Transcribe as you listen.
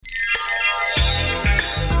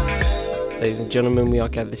Ladies and gentlemen, we are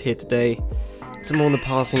gathered here today to mourn the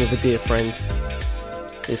passing of a dear friend.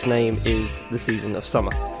 His name is the season of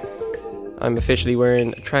summer. I'm officially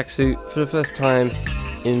wearing a tracksuit for the first time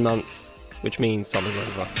in months, which means summer's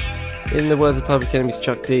over. In the words of Public Enemy's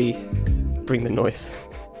Chuck D, bring the noise.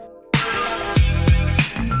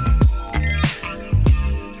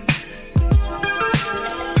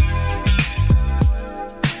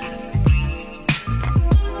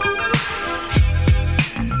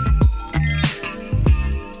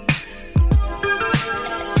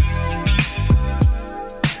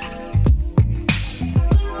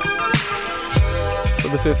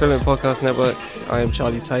 The Fifth Element Podcast Network, I am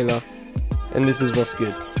Charlie Taylor, and this is What's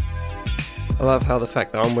Good. I love how the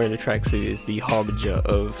fact that I'm wearing a tracksuit is the harbinger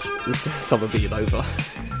of the summer being over.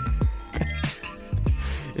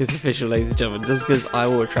 It's official, ladies and gentlemen. Just because I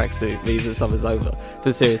wore a tracksuit means that summer's over.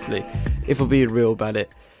 But seriously, if we're being real about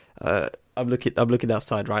it, I'm looking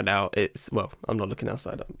outside right now. I'm not looking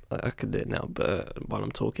outside. I can do it now, but while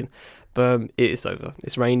I'm talking, but it is over.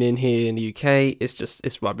 It's raining here in the UK.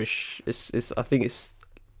 It's rubbish. I think it's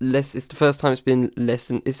less. It's the first time it's been less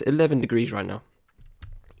than. It's 11 degrees right now.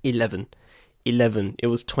 11. It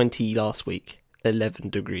was 20 last week. 11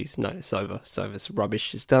 degrees. No, it's over. It's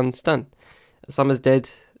rubbish. It's done. Summer's dead.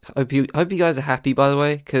 Hope you guys are happy, by the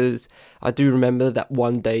way, because I do remember that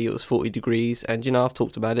one day it was 40 degrees, and I've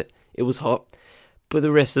talked about it. It was hot, but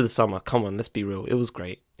the rest of the summer, come on, let's be real, it was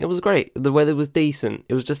great. The weather was decent.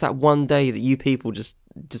 It was just that one day that you people just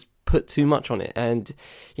put too much on it, and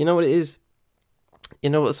you know what it is? You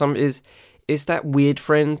know what summer is? It's that weird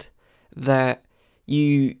friend that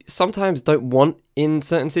you sometimes don't want in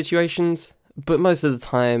certain situations, but most of the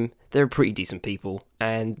time they're pretty decent people,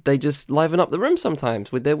 and they just liven up the room sometimes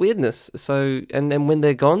with their weirdness. So, and then when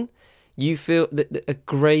they're gone, you feel that a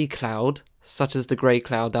grey cloud, such as the grey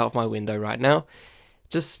cloud out of my window right now,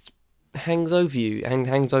 just hangs over you and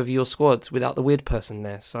hangs over your squad without the weird person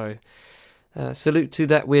there. So, salute to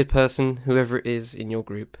that weird person, whoever it is in your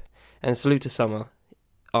group, and salute to Summer,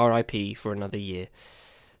 RIP for another year.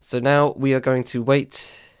 So now we are going to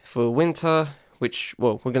wait for winter, we're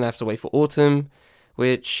going to have to wait for autumn,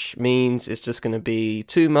 which means it's just going to be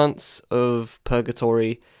 2 months of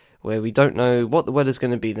purgatory where we don't know what the weather's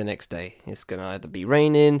going to be the next day. It's going to either be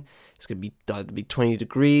raining, it's going to either be 20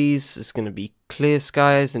 degrees, it's going to be clear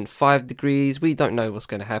skies and 5 degrees. We don't know what's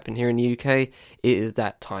going to happen here in the UK. It is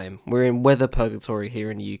that time. We're in weather purgatory here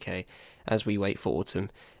in the UK as we wait for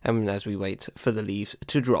autumn and as we wait for the leaves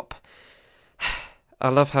to drop. I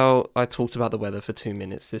love how I talked about the weather for 2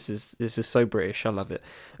 minutes. This is so British. I love it.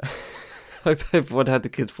 Hope everyone had a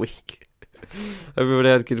good week. Everyone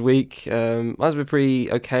had a good week. Mine's been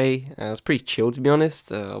pretty okay. I was pretty chilled, to be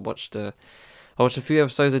honest. I watched a few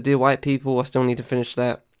episodes of Dear White People. I still need to finish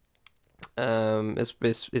that.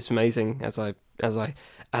 It's amazing, as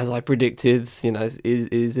I predicted.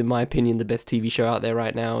 Is in my opinion the best TV show out there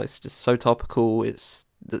right now. It's just so topical.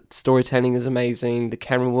 The storytelling is amazing. The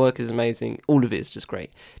camera work is amazing. All of it is just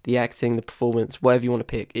great. The acting, the performance, whatever you want to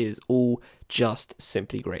pick, is all just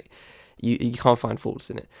simply great. You can't find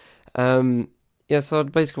faults in it. So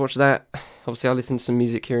I'd basically watch that. Obviously, I listen to some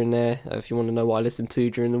music here and there. If you want to know what I listen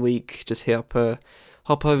to during the week, just hop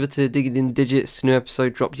over to Digging in Digits. New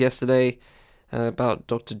episode dropped yesterday about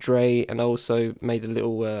Dr. Dre, and I also made a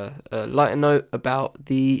little lighter note about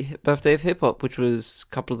the birthday of hip hop, which was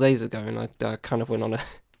a couple of days ago, and I kind of went on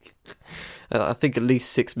I think at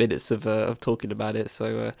least 6 minutes of talking about it.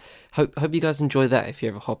 So hope you guys enjoy that if you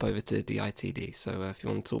ever hop over to DITD. So if you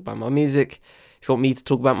want to talk about my music, if you want me to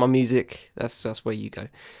talk about my music, that's where you go.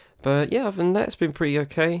 But yeah, other than that, it's been pretty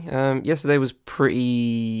okay. Yesterday was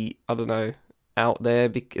pretty, I don't know, out there.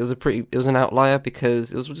 It was an outlier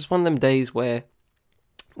because it was just one of them days where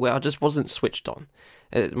I just wasn't switched on.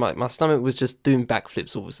 My stomach was just doing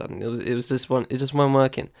backflips all of a sudden. It just wasn't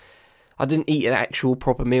working. I didn't eat an actual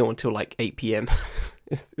proper meal until like 8 p.m.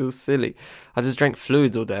 It was silly. I just drank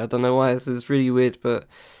fluids all day. I don't know why. It's really weird, but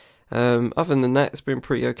other than that, it's been a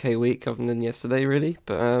pretty okay week, other than yesterday, really.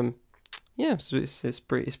 But yeah, so it's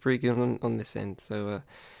pretty good on this end. So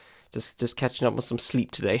just catching up on some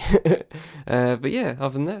sleep today. But yeah,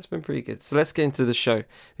 other than that, it's been pretty good. So let's get into the show.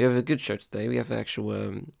 We have a good show today. We have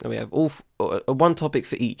we have one topic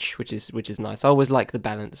for each, which is nice. I always like the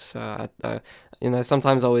balance.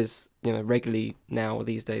 Sometimes I always, regularly now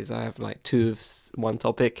these days I have like 2 of one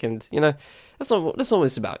topic, and that's not what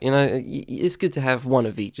it's about. It's good to have one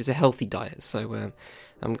of each. It's a healthy diet. So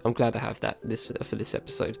I'm glad to have that for this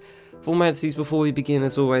episode. Formalities before we begin,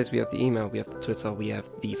 as always, we have the email, we have the Twitter, we have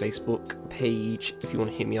the Facebook page. If you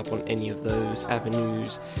want to hit me up on any of those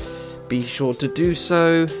avenues, be sure to do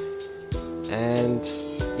so. And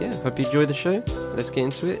yeah, hope you enjoy the show. Let's get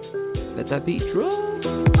into it. Let that beat drop.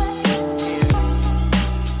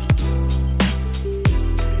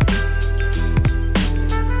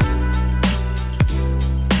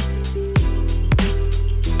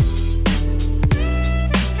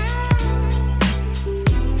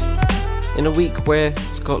 In a week where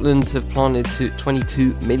Scotland have planted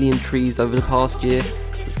 22 million trees over the past year,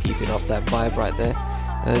 just keeping up that vibe right there.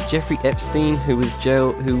 Jeffrey Epstein, who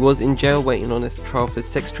was in jail waiting on his trial for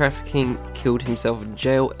sex trafficking, killed himself in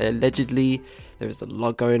jail allegedly. There's a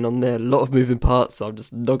lot going on there, a lot of moving parts, so I'm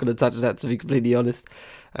just not going to touch that, to be completely honest.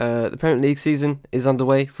 The Premier League season is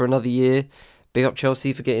underway for another year. Big up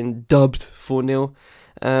Chelsea for getting dubbed 4-0.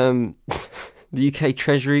 The UK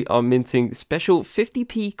Treasury are minting special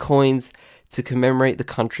 50p coins to commemorate the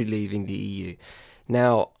country leaving the EU.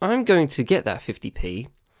 Now, I'm going to get that 50p,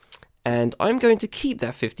 and I'm going to keep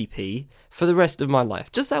that 50p for the rest of my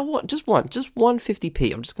life. Just one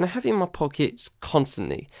 50p. I'm just going to have it in my pocket just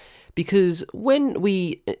constantly. Because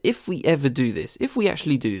if we ever do this, if we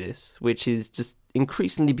actually do this, which is just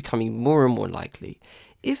increasingly becoming more and more likely,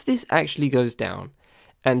 if this actually goes down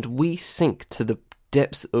and we sink to the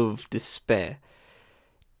depths of despair,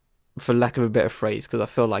 for lack of a better phrase, because I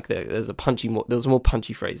feel like there's a more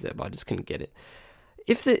punchy phrase there, but I just couldn't get it.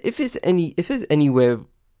 If it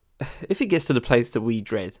gets to the place that we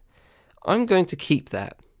dread, I'm going to keep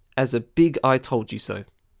that as a big "I told you so,"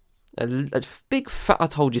 a big fat "I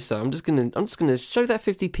told you so." I'm just gonna show that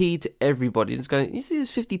 50p to everybody. Just going, you see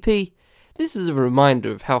this 50p? This is a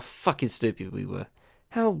reminder of how fucking stupid we were,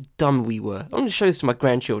 how dumb we were. I'm gonna show this to my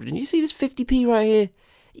grandchildren. You see this 50p right here?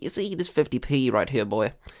 You see this 50p right here,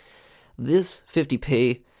 boy? This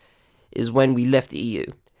 50p is when we left the EU,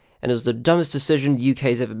 and it was the dumbest decision the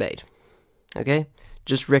UK's ever made. Okay?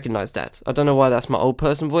 Just recognise that. I don't know why that's my old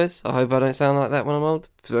person voice. I hope I don't sound like that when I'm old.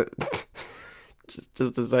 just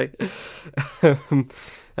to say.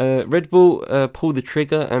 Red Bull pull the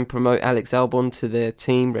trigger and promote Alex Albon to their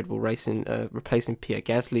team. Red Bull Racing replacing Pierre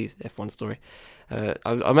Gasly's F1 story.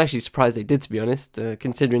 I'm actually surprised they did, to be honest,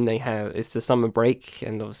 considering it's the summer break,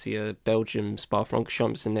 and obviously Belgium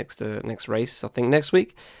Spa-Francorchamps the next race, I think next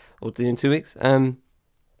week, or in 2 weeks.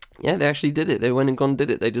 Yeah, they actually did it. They went and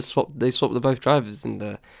did it. They swapped the both drivers,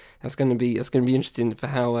 and that's going to be interesting for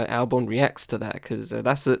how Albon reacts to that, because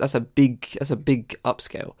that's a big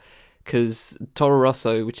upscale. Because Toro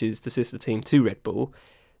Rosso, which is the sister team to Red Bull,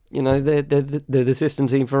 they're the sister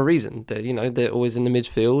team for a reason. They're always in the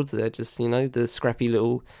midfield. They're just the scrappy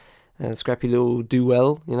little do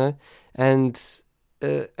well. And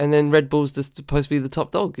then Red Bull's just supposed to be the top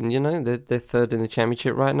dog, and they're third in the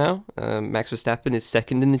championship right now. Max Verstappen is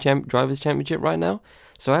second in the drivers' championship right now.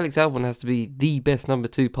 So Alex Albon has to be the best number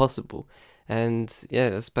 2 possible, and yeah,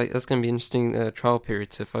 that's going to be an interesting trial period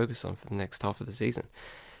to focus on for the next half of the season.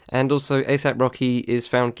 And also, A$AP Rocky is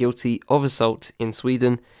found guilty of assault in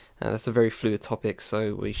Sweden. That's a very fluid topic,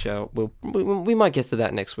 so we might get to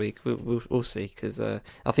that next week. We'll see, because I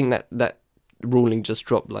think that ruling just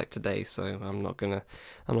dropped like today, so I'm not gonna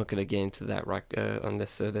get into that right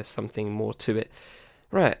unless there's something more to it.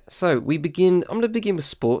 Right, so I'm gonna begin with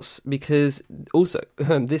sports, because also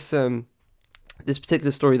this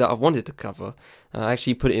particular story that I wanted to cover, I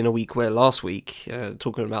actually put it in a week where last week,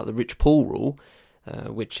 talking about the Rich Paul rule,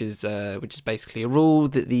 which is basically a rule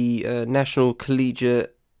that the National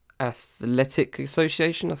Collegiate Athletic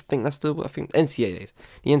Association, I think NCAA,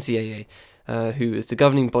 the NCAA, who is the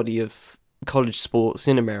governing body of college sports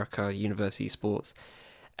in America, university sports,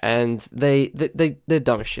 and they're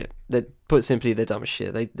dumb as shit. Put simply, they're dumb as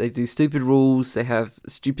shit. They do stupid rules. They have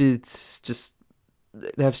stupid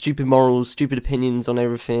morals, stupid opinions on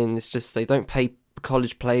everything. It's just they don't pay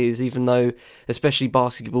college players, even though, especially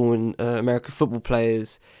basketball and American football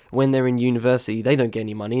players, when they're in university, they don't get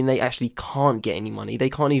any money, and they actually can't get any money. They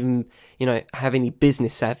can't even, have any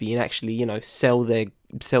business savvy and actually, sell their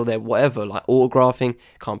whatever, like autographing.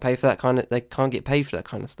 They can't get paid for that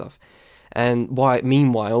kind of stuff. And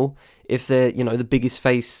meanwhile, if they're, the biggest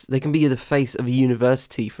face, they can be the face of a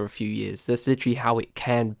university for a few years. That's literally how it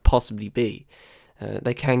can possibly be.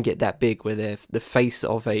 They can get that big where they're the face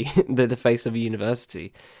of a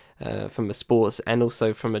university, from a sports and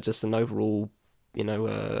also from just an overall,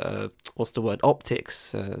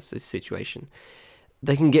 optics situation.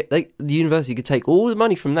 The university could take all the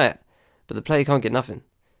money from that, but the player can't get nothing.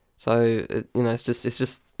 So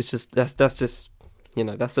that's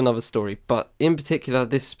another story. But in particular,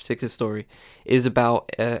 this particular story is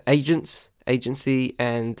about agency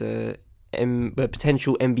and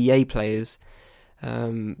potential NBA players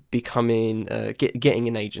becoming getting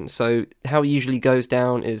an agent. So how it usually goes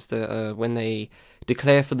down is that when they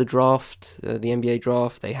declare for the draft, the NBA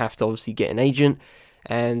draft, they have to obviously get an agent.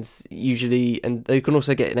 And they can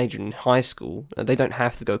also get an agent in high school. They don't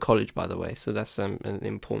have to go college, by the way, so that's an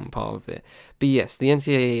important part of it. But yes, the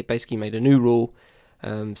NCAA basically made a new rule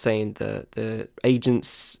saying that the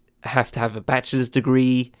agents have to have a bachelor's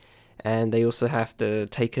degree, and they also have to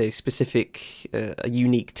take a specific, a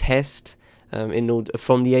unique test in order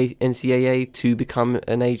from the NCAA to become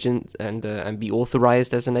an agent and be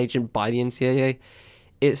authorized as an agent by the NCAA.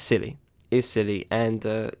 It's silly. And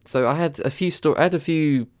so I had a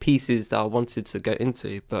few pieces that I wanted to go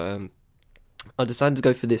into, but I decided to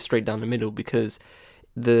go for this straight down the middle because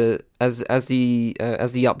as the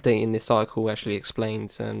update in this article actually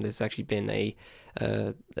explains, there's actually been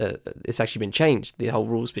it's actually been changed. The whole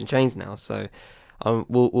rule's been changed now, so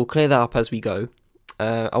we'll clear that up as we go.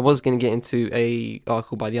 I was going to get into a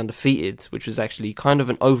article by The Undefeated, which was actually kind of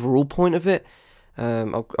an overall point of it.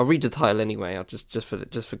 I'll read the title anyway. I'll just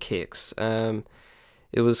for kicks.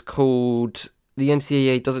 It was called "The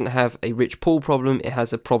NCAA Doesn't Have a Rich Paul Problem; It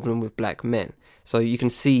Has a Problem with Black Men." So you can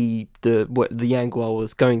see the angle I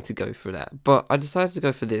was going to go for that, but I decided to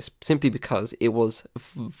go for this simply because it was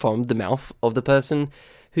from the mouth of the person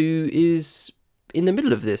who is in the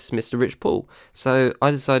middle of this, Mr. Rich Paul. So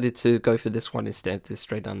I decided to go for this one instead, this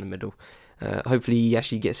straight down the middle. Hopefully he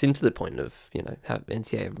actually gets into the point of, have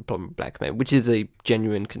NCAA have a problem with black men, which is a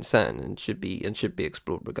genuine concern and should be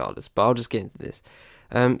explored regardless. But I'll just get into this.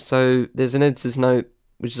 So there's an editor's note,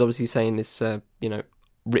 which is obviously saying this,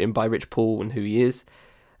 written by Rich Paul and who he is.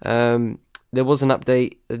 There was an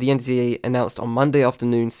update. The NCAA announced on Monday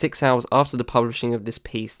afternoon, 6 hours after the publishing of this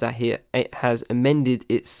piece, that it has amended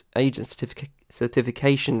its agent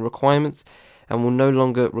certification requirements and will no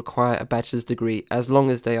longer require a bachelor's degree as long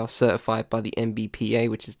as they are certified by the NBPA,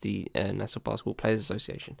 which is the National Basketball Players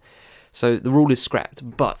Association. So the rule is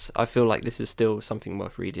scrapped, but I feel like this is still something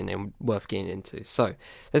worth reading and worth getting into. So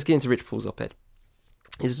let's get into Rich Paul's op-ed.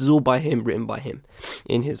 This is all by him, written by him,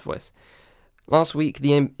 in his voice. Last week,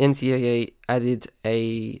 the NCAA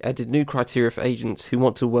added new criteria for agents who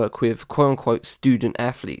want to work with quote-unquote student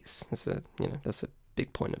athletes. That's a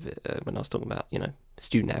big point of it when I was talking about,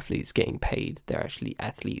 student athletes getting paid. They're actually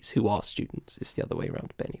athletes who are students. It's the other way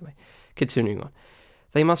around. But anyway, continuing on.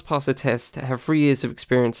 They must pass a test, have 3 years of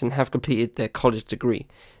experience, and have completed their college degree.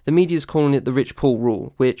 The media is calling it the Rich Paul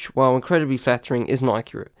rule, which, while incredibly flattering, is not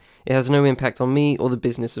accurate. It has no impact on me or the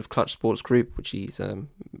business of Clutch Sports Group, which he's the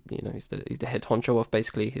head honcho of,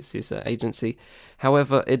 basically, his agency.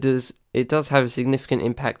 However, it does have a significant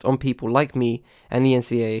impact on people like me, and the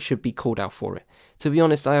NCAA should be called out for it. To be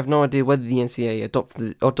honest, I have no idea whether the NCAA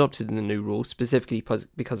adopted the new rule specifically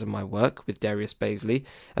because of my work with Darius Baisley,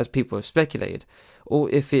 as people have speculated, or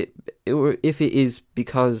if it is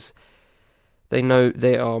because they know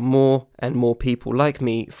there are more and more people like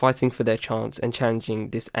me fighting for their chance and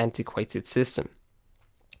challenging this antiquated system.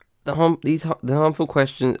 The harmful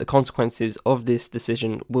consequences of this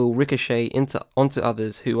decision will ricochet onto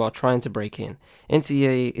others who are trying to break in.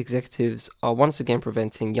 NCAA executives are once again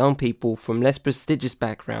preventing young people from less prestigious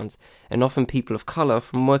backgrounds, and often people of colour,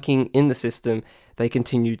 from working in the system they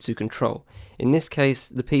continue to control. In this case,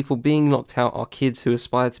 the people being knocked out are kids who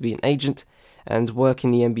aspire to be an agent and work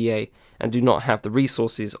in the NBA and do not have the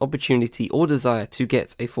resources, opportunity or desire to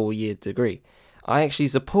get a 4-year degree. I actually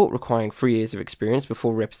support requiring 3 years of experience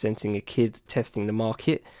before representing a kid testing the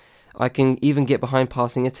market. I can even get behind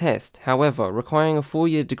passing a test. However, requiring a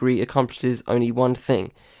 4-year degree accomplishes only one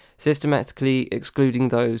thing: systematically excluding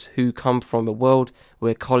those who come from a world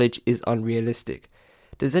where college is unrealistic.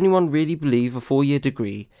 Does anyone really believe a 4-year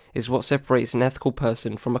degree is what separates an ethical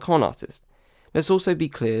person from a con artist? Let's also be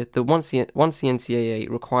clear that once the NCAA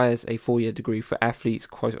requires a 4-year degree for athletes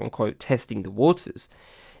quote-unquote testing the waters,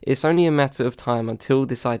 it's only a matter of time until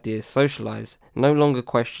this idea is socialized, no longer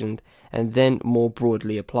questioned, and then more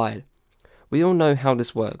broadly applied. We all know how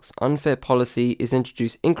this works. Unfair policy is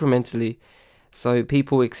introduced incrementally, so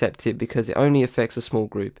people accept it because it only affects a small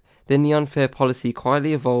group. Then the unfair policy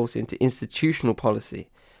quietly evolves into institutional policy.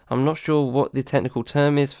 I'm not sure what the technical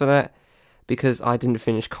term is for that, because I didn't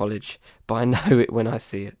finish college, but I know it when I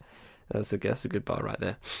see it. That's a good bar right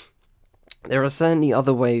there. There are certainly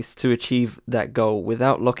other ways to achieve that goal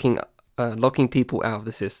without locking people out of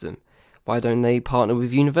the system. Why don't they partner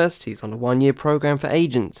with universities on a 1-year program for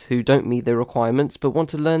agents who don't meet their requirements but want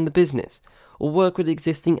to learn the business? Or work with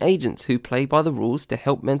existing agents who play by the rules to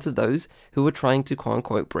help mentor those who are trying to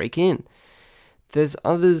quote-unquote break in? There's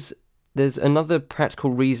another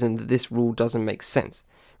practical reason that this rule doesn't make sense.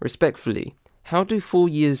 Respectfully, How do 4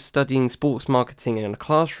 years studying sports marketing in a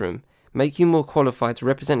classroom make you more qualified to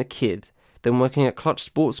represent a kid than working at Clutch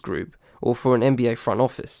Sports Group or for an NBA front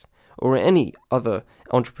office, or any other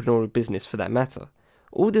entrepreneurial business for that matter?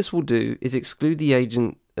 All this will do is exclude the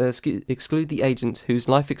agents whose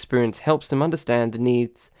life experience helps them understand the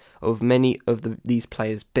needs of many of these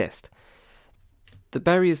players best. The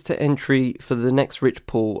barriers to entry for the next rich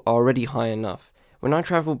pool are already high enough. When I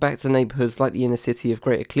travel back to neighbourhoods like the inner city of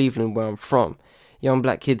Greater Cleveland, where I'm from, young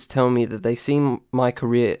black kids tell me that they see my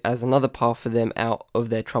career as another path for them out of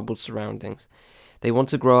their troubled surroundings. They want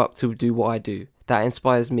to grow up to do what I do. That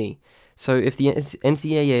inspires me. So if the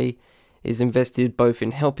NCAA is invested both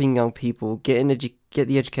in helping young people get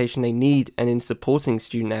the education they need and in supporting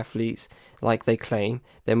student athletes like they claim,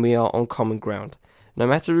 then we are on common ground. No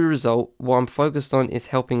matter the result, what I'm focused on is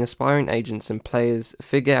helping aspiring agents and players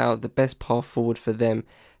figure out the best path forward for them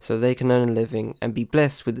so they can earn a living and be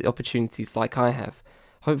blessed with the opportunities like I have.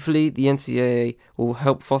 Hopefully, the NCAA will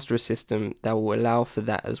help foster a system that will allow for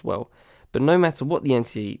that as well. But no matter what the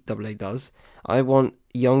NCAA does, I want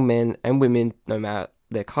young men and women, no matter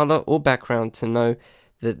their colour or background, to know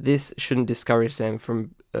that this shouldn't discourage them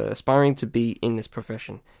from aspiring to be in this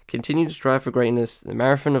profession. Continue to strive for greatness. The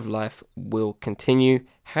marathon of life will continue.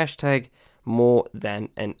 #more than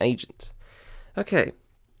an agent. Okay,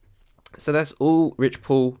 so that's all Rich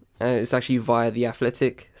Paul. It's actually via The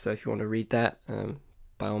Athletic, so if you want to read that,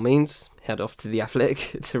 by all means, head off to The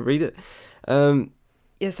Athletic to read it.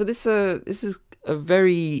 So this is a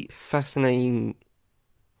very fascinating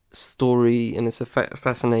story, and it's a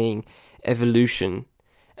fascinating evolution,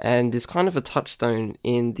 and it's kind of a touchstone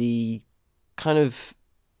in the kind of,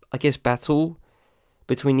 I guess, battle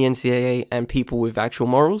between the NCAA and people with actual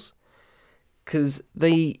morals, because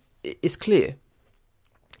it's clear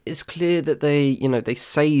that they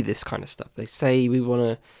say this kind of stuff. They say we want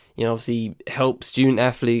to, obviously help student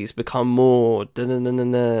athletes become more,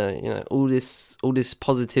 all this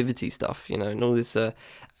positivity stuff, and all this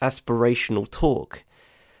aspirational talk.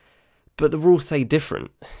 But the rules say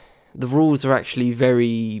different. The rules are actually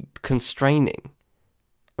very constraining.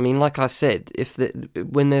 I mean, like I said,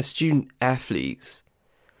 when they're student athletes,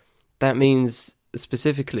 that means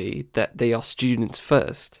specifically that they are students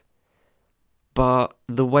first. But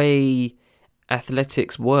the way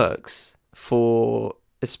athletics works for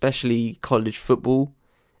especially college football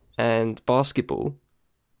and basketball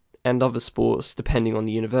and other sports, depending on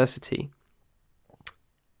the university,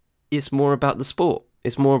 it's more about the sport.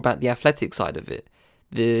 It's more about the athletic side of it.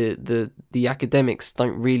 The academics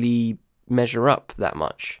don't really measure up that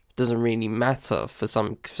much. It doesn't really matter for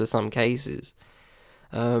some cases.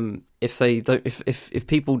 If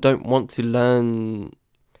people don't want to learn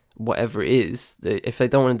whatever it is, if they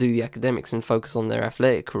don't want to do the academics and focus on their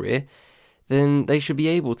athletic career, then they should be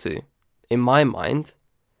able to. In my mind,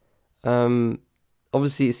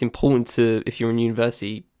 obviously it's important to, if you're in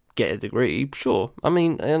university, get a degree, sure. I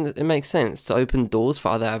mean, it makes sense to open doors for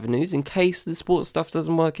other avenues in case the sports stuff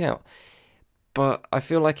doesn't work out. But I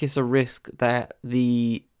feel like it's a risk that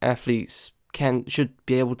the athletes should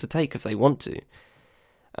be able to take if they want to.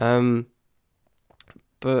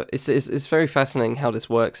 But it's very fascinating how this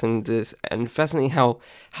works, and fascinating how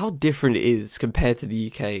different it is compared to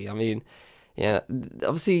the UK. I mean, yeah,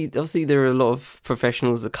 obviously there are a lot of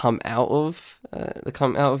professionals that come out of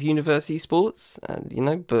university sports,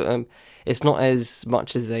 but it's not as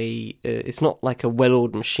much as it's not like a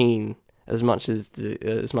well-oiled machine as much as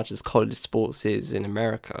college sports is in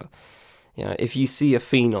America. If you see a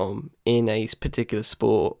phenom in a particular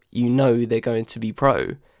sport, they're going to be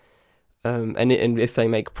pro. And if they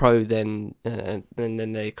make pro, then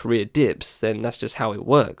their career dips. Then that's just how it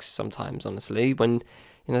works. Sometimes, honestly, when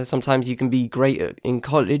sometimes you can be great in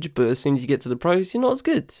college, but as soon as you get to the pros, you're not as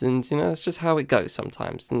good. And that's just how it goes.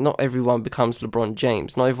 Sometimes, not everyone becomes LeBron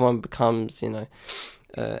James. Not everyone becomes an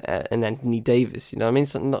Anthony Davis. I mean,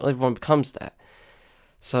 so not everyone becomes that.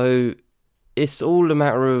 So it's all a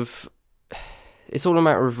matter of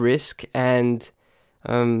risk, and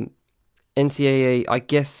NCAA, I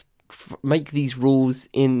guess, make these rules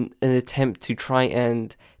in an attempt to try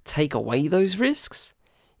and take away those risks.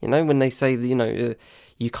 When they say you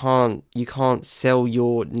can't sell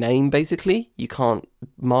your name, basically, you can't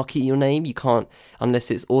market your name, you can't unless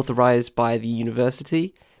it's authorized by the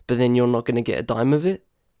university, but then you're not going to get a dime of it.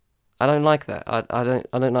 I don't like that. I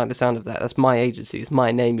don't like the sound of that. That's my agency. It's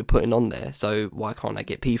my name you're putting on there. So why can't I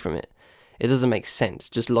get P from it? It doesn't make sense.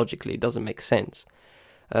 Just logically, it doesn't make sense.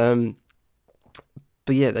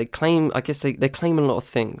 But yeah, they claim a lot of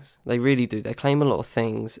things. They really do. They claim a lot of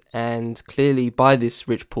things, and clearly by this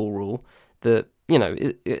Rich Paul rule that,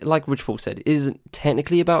 like Rich Paul said, it isn't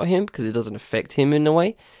technically about him because it doesn't affect him in a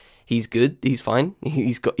way. He's good. He's fine.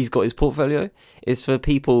 He's got his portfolio. It's for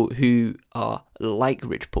people who are like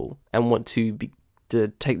Rich Paul and want to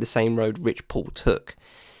take the same road Rich Paul took.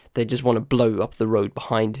 They just want to blow up the road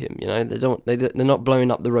behind him. They're not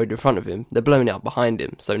blowing up the road in front of him. They're blowing it up behind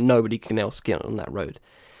him, so nobody can else get on that road.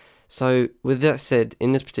 So with that said,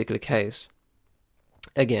 in this particular case,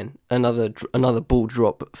 again, another ball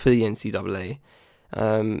drop for the NCAA.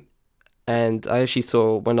 And I actually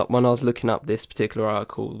saw when I was looking up this particular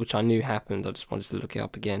article, which I knew happened, I just wanted to look it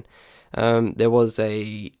up again. There was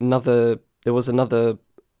another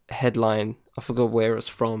headline. I forgot where it was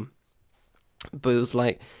from, but it was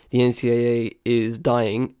like the NCAA is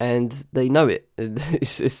dying and they know it.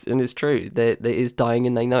 It's true. It is dying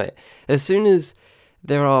and they know it. As soon as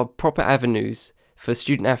there are proper avenues for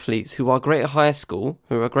student athletes who are great at high school,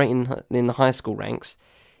 who are great in the high school ranks,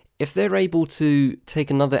 if they're able to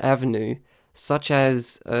take another avenue, such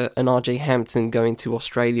as an RJ Hampton going to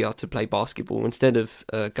Australia to play basketball instead of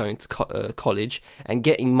going to college and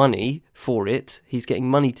getting money for it, he's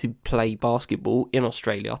getting money to play basketball in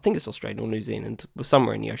Australia. I think it's Australia or New Zealand,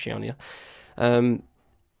 somewhere in the Oceania.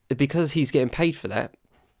 Because he's getting paid for that,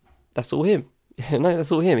 that's all him. No,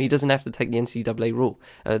 that's all him. He doesn't have to take the NCAA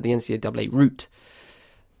the NCAA route.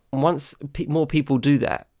 Once more people do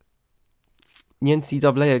that, the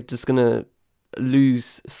NCAA are just gonna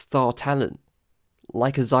lose star talent,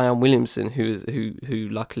 like a Zion Williamson, who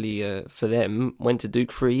luckily for them went to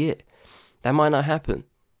Duke for a year. That might not happen.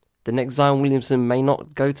 The next Zion Williamson may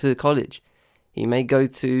not go to college. He may go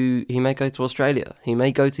to Australia. He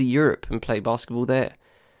may go to Europe and play basketball there.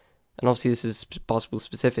 And obviously this is basketball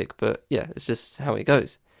specific, but yeah, it's just how it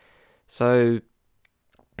goes. So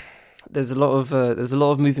there's a lot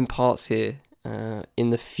of moving parts here in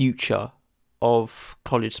the future of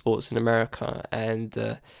college sports in America, and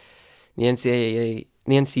the NCAA,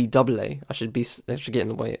 I should get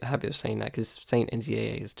in the habit of saying that, because saying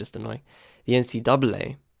NCAA is just annoying. The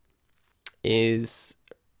NCAA is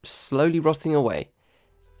slowly rotting away,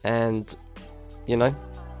 and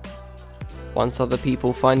once other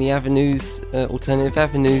people find the avenues, alternative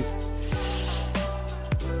avenues,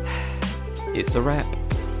 it's a wrap.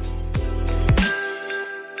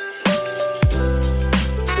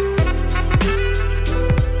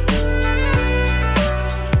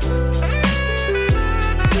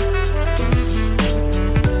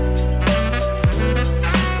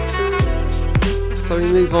 So we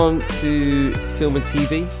move on to film and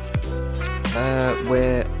TV,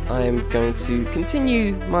 where I'm going to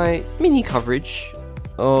continue my mini coverage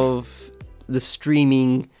of the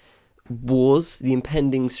streaming wars, the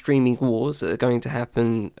impending streaming wars that are going to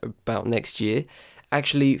happen about next year.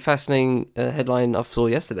 Actually, fascinating headline I saw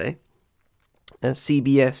yesterday.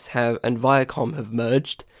 CBS and Viacom have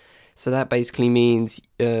merged, so that basically means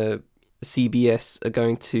CBS are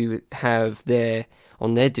going to have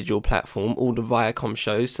on their digital platform all the Viacom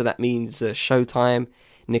shows. So that means Showtime,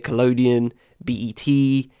 Nickelodeon, BET,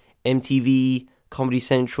 MTV, Comedy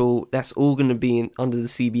Central. That's all going to be under the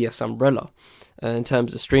CBS umbrella in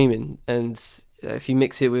terms of streaming. And if you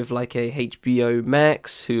mix it with like a HBO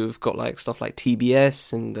Max, who've got like stuff like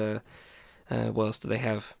TBS and what else do they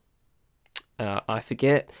have? I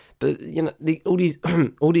forget. But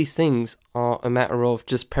all these things are a matter of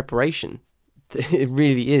just preparation. It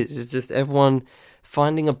really is. It's just everyone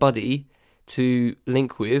finding a buddy to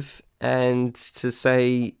link with and to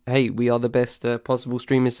say, hey, we are the best possible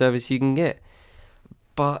streaming service you can get.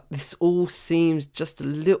 But this all seems just a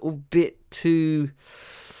little bit too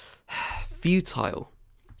futile.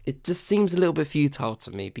 It just seems a little bit futile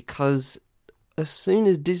to me, because as soon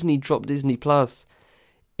as Disney dropped Disney Plus,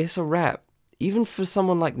 it's a wrap. Even for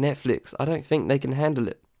someone like Netflix, I don't think they can handle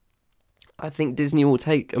it. I think Disney will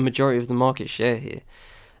take a majority of the market share here.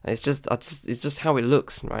 It's just how it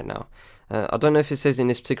looks right now. I don't know if it says in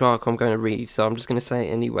this particular article I'm going to read, so I'm just going to say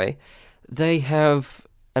it anyway. They have,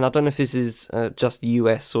 and I don't know if this is just the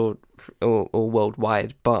US or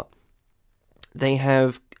worldwide, but they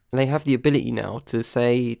have the ability now to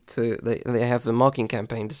say they have a marketing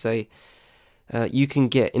campaign to say you can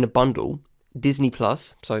get in a bundle Disney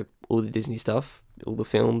Plus, so all the Disney stuff, all the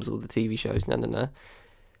films, all the TV shows,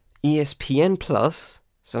 ESPN Plus,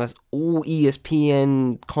 so that's all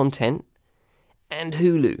ESPN content, and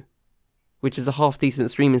Hulu, which is a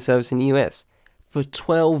half-decent streaming service in the US, for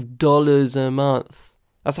 $12 a month.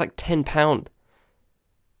 That's like £10.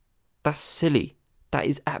 That's silly. That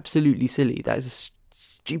is absolutely silly. That is a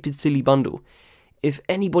stupid, silly bundle. If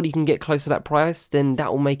anybody can get close to that price, then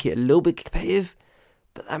that will make it a little bit competitive,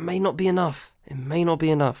 but that may not be enough. It may not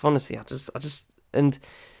be enough, honestly. And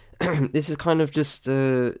this is kind of just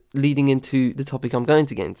leading into the topic I'm going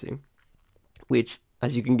to get into, which,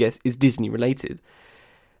 as you can guess, is Disney related.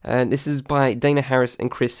 And this is by Dana Harris and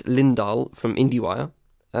Chris Lindahl from IndieWire.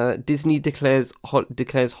 Disney declares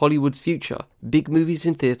Hollywood's future. Big movies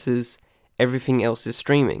in theaters, everything else is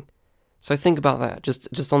streaming. So think about that,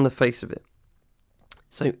 just on the face of it.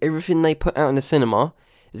 So everything they put out in the cinema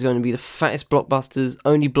is going to be the fattest blockbusters,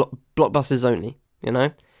 blockbusters only. You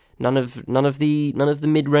know, none of the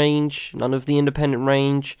mid-range, none of the independent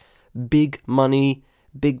range, big money,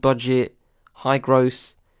 big budget, high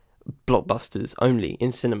gross blockbusters only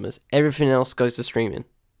in cinemas. Everything else goes to streaming.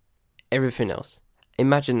 Everything else.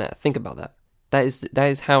 Imagine that. Think about that. That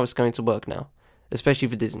is how it's going to work now, especially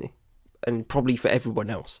for Disney, and probably for everyone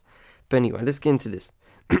else. But anyway, let's get into this.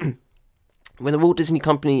 When the Walt Disney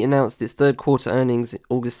Company announced its third quarter earnings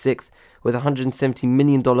August 6th with a $170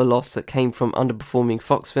 million loss that came from underperforming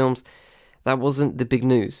Fox films, that wasn't the big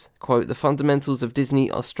news. Quote, "The fundamentals of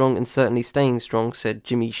Disney are strong and certainly staying strong," said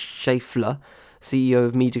Jimmy Schaeffler, CEO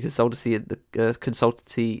of media consultancy at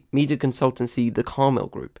the media consultancy The Carmel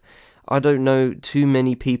Group. "I don't know too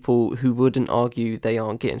many people who wouldn't argue they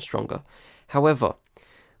aren't getting stronger." However,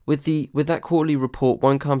 with that quarterly report,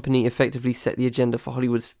 one company effectively set the agenda for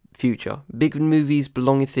Hollywood's future. Big movies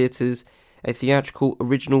belong in theaters. A theatrical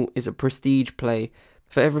original is a prestige play.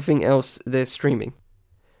 For everything else, there's streaming,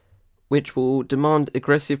 which will demand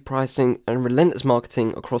aggressive pricing and relentless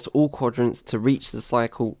marketing across all quadrants to reach the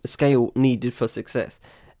scale needed for success.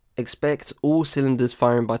 Expect all cylinders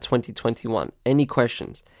firing by 2021. Any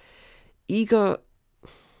questions?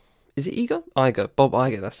 Bob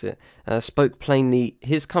Iger, that's it, spoke plainly.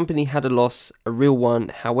 His company had a loss, a real one.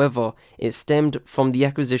 However, it stemmed from the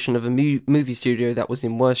acquisition of a movie studio that was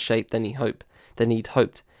in worse shape than he'd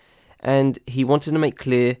hoped. And he wanted to make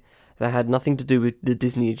clear that had nothing to do with the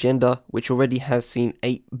Disney agenda, which already has seen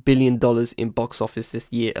 $8 billion in box office this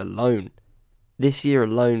year alone. This year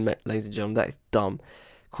alone, ladies and gentlemen, that is dumb.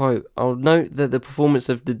 Quote, "I'll note that the performance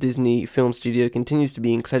of the Disney film studio continues to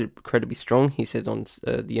be incredibly strong," he said on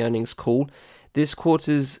the earnings call. This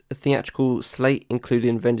quarter's theatrical slate,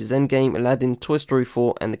 including Avengers Endgame, Aladdin, Toy Story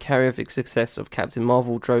 4, and the carryover success of Captain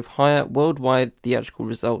Marvel, drove higher worldwide theatrical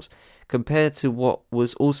results compared to what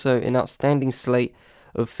was also an outstanding slate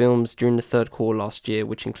of films during the third quarter last year,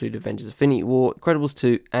 which included Avengers Infinity War, Incredibles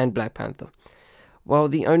 2, and Black Panther. While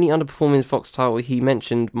the only underperforming Fox title he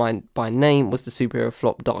mentioned by name was the superhero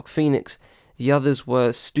flop Dark Phoenix, the others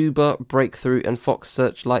were Stuber, Breakthrough, and Fox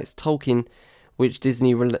Searchlight's Tolkien, which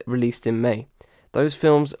Disney released in May. Those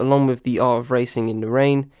films, along with The Art of Racing in the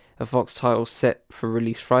Rain, a Fox title set for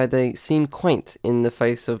release Friday, seem quaint in the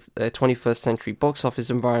face of a 21st century box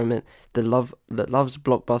office environment that loves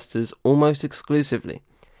blockbusters almost exclusively.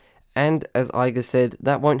 And, as Iger said,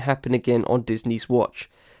 that won't happen again on Disney's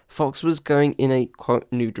watch. Fox was going in a, quote,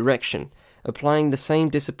 new direction, applying the same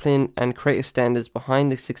discipline and creative standards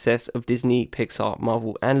behind the success of Disney, Pixar,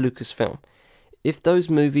 Marvel, and Lucasfilm. If those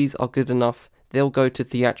movies are good enough, they'll go to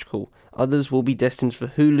theatrical. Others will be destined for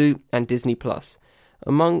Hulu and Disney+.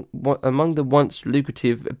 Among the once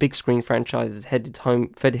lucrative big screen franchises headed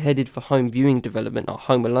for home viewing development are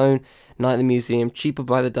Home Alone, Night at the Museum, Cheaper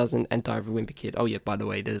by the Dozen, and Diary of a Wimpy Kid. Oh yeah, by the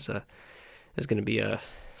way, there's going to be a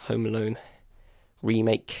Home Alone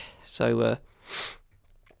remake, so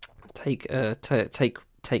get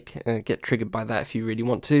triggered by that if you really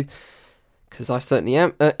want to, because I certainly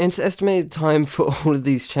am. It's estimated time for all of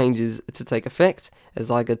these changes to take effect,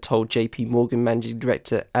 as Iger told JP Morgan Managing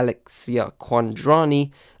Director Alexia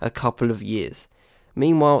Quadrani a couple of years.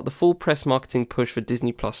 Meanwhile, the full press marketing push for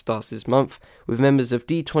Disney Plus starts this month, with members of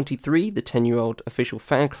D23, the 10-year-old official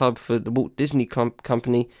fan club for the Walt Disney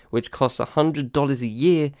Company, which costs $100 a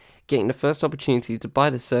year, getting the first opportunity to buy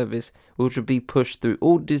the service, which will be pushed through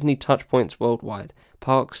all Disney touchpoints worldwide.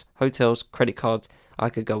 Parks, hotels, credit cards, I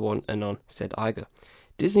could go on and on, said Iger.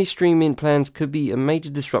 Disney streaming plans could be a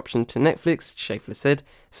major disruption to Netflix, Schaeffler said,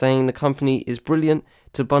 saying the company is brilliant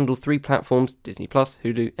to bundle 3 platforms, Disney+,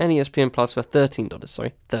 Hulu, and ESPN Plus for $13.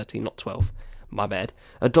 Sorry, 13, not 12. My bad.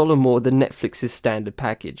 $1 more than Netflix's standard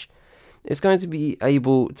package. It's going to be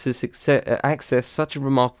able to access such a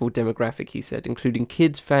remarkable demographic, he said, including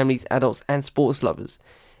kids, families, adults, and sports lovers.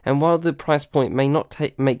 And while the price point may not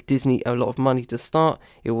make Disney a lot of money to start,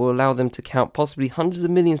 it will allow them to count possibly hundreds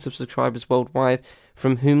of millions of subscribers worldwide,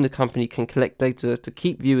 from whom the company can collect data to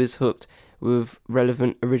keep viewers hooked with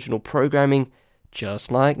relevant original programming,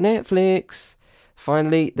 just like Netflix.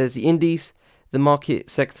 Finally, there's the indies, the market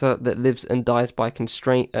sector that lives and dies by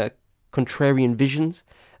contrarian visions.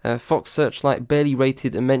 Fox Searchlight barely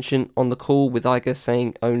rated a mention on the call, with Iger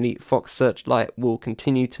saying only Fox Searchlight will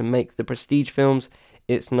continue to make the prestige films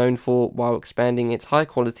it's known for while expanding its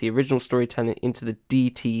high-quality original storytelling into the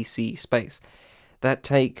DTC space. That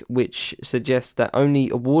take, which suggests that only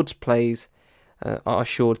awards plays are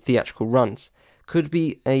assured theatrical runs, could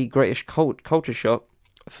be a greatish culture shock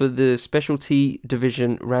for the specialty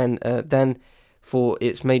division than for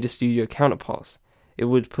its major studio counterparts. It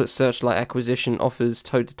would put Searchlight acquisition offers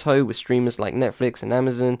toe-to-toe with streamers like Netflix and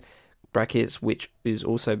Amazon, brackets, which is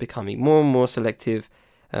also becoming more and more selective,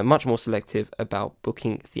 much more selective about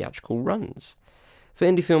booking theatrical runs. For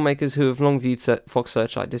indie filmmakers who have long viewed Fox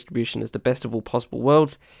Searchlight distribution as the best of all possible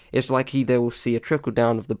worlds, it's likely they will see a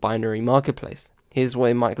trickle-down of the binary marketplace. Here's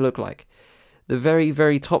what it might look like. The very,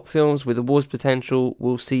 very top films with awards potential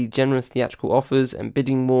will see generous theatrical offers and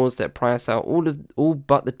bidding wars that price out all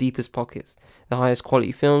but the deepest pockets. The highest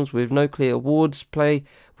quality films with no clear awards play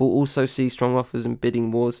will also see strong offers and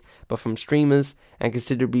bidding wars, but from streamers, and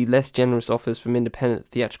considerably less generous offers from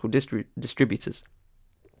independent theatrical distributors.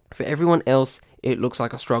 For everyone else, it looks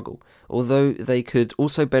like a struggle, although they could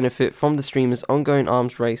also benefit from the streamers' ongoing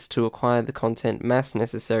arms race to acquire the content mass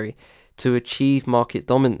necessary to achieve market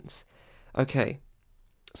dominance. Okay,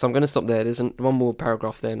 so I'm going to stop there. There's one more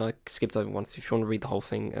paragraph there, and I skipped over once. If you want to read the whole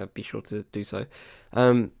thing, be sure to do so.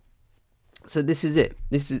 So this is it.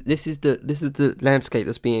 This is the landscape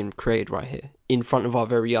that's being created right here in front of our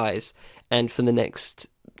very eyes, and for the next,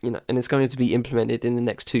 and it's going to be implemented in the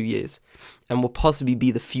next 2 years, and will possibly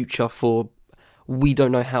be the future for we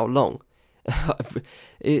don't know how long.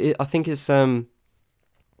 I think it's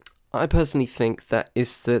I personally think that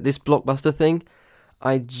it's this Blockbuster thing.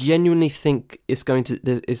 I genuinely think it's going to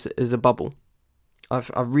is a bubble. I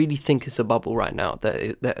really think it's a bubble right now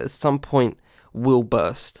that at some point will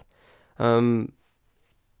burst.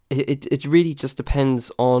 It really just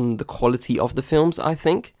depends on the quality of the films, I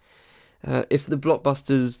think. If the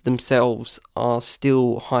blockbusters themselves are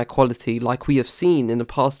still high quality, like we have seen in the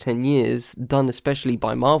past 10 years, done especially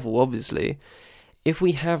by Marvel, obviously, if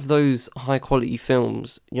we have those high quality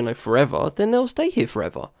films, forever, then they'll stay here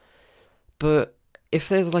forever. But if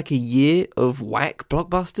there's like a year of whack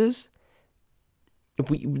blockbusters,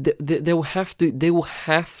 they will have to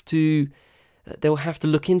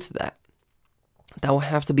look into that. That will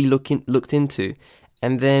have to be looked into.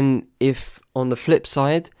 And then if on the flip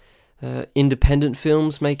side, independent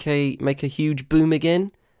films make a huge boom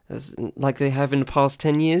again, like they have in the past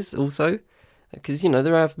 10 years also, because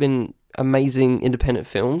there have been amazing independent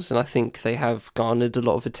films, and I think they have garnered a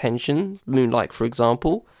lot of attention. Moonlight, for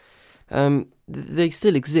example. They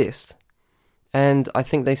still exist, and I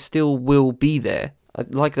think they still will be there.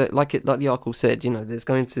 Like the article said, there's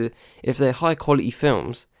going to, if they're high quality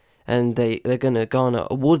films and they're going to garner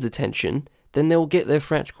awards attention, then they'll get their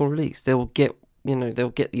theatrical release. They'll get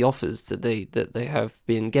the offers that they have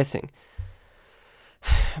been getting.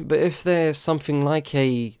 But if there's something like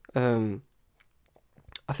I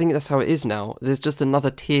think that's how it is now. There's just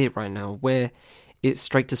another tier right now where it's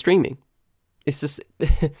straight to streaming. It's just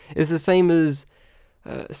it's the same as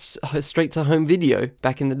straight to home video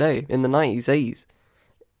back in the day, in the 90s, 80s.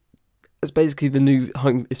 It's basically the new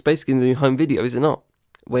home. It's basically the new home video, is it not?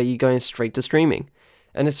 Where you're going straight to streaming,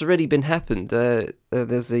 and it's already been happened. There's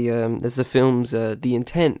the films The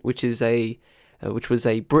Intent, which was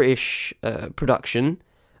a British production,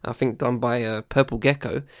 I think done by Purple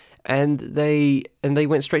Gecko, and they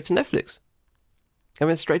went straight to Netflix. They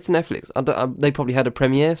went straight to Netflix. They probably had a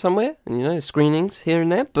premiere somewhere, screenings here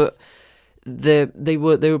and there, but they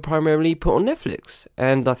were primarily put on Netflix,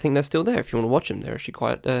 and I think they're still there. If you want to watch them, they're actually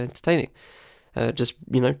quite entertaining. Just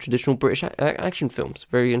traditional British action films,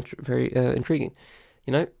 very intriguing.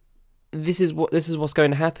 This is what's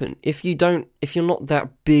going to happen if you're not that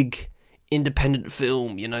big independent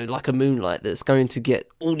film, like a Moonlight that's going to get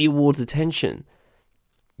all the awards attention.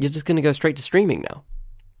 You're just going to go straight to streaming now.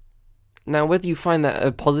 Now, whether you find that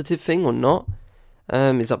a positive thing or not,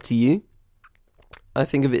 is up to you. I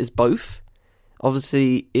think of it as both.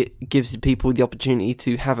 Obviously, it gives people the opportunity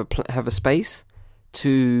to have a space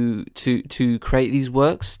to create these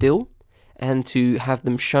works still, and to have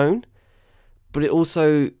them shown. But it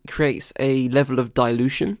also creates a level of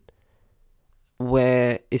dilution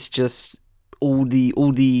where it's just all the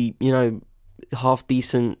half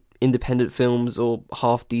decent independent films or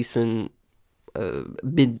half decent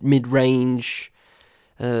mid-range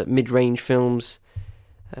films,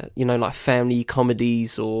 like family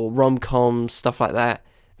comedies or rom-coms, stuff like that.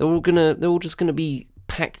 They're all just gonna be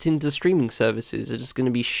packed into streaming services. They're just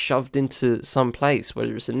gonna be shoved into some place,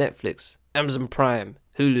 whether it's a Netflix, Amazon Prime,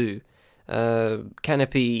 Hulu,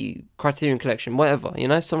 Canopy, Criterion Collection, whatever,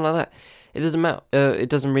 something like that. It doesn't matter. It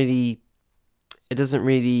doesn't really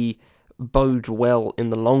bode well in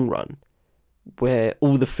the long run, where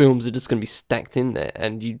all the films are just going to be stacked in there,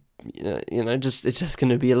 and it's just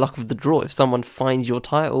going to be a luck of the draw. If someone finds your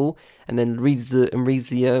title and then reads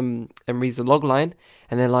the log line,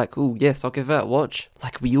 and they're like, "Oh yes, I'll give that a watch,"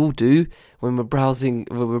 like we all do when we're browsing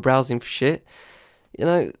for shit.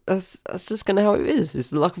 That's just kind of how it is.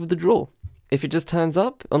 It's the luck of the draw. If it just turns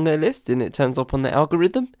up on their list and it turns up on their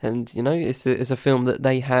algorithm, and it's a film that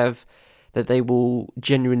they have, that they will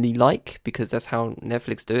genuinely like, because that's how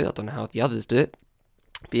Netflix do it. I don't know how the others do it.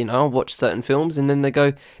 But, I'll watch certain films and then they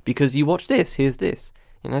go, because you watch this, here's this,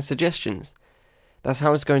 suggestions. That's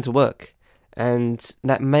how it's going to work. And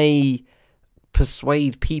that may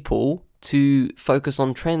persuade people to focus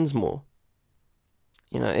on trends more.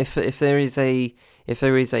 If there is a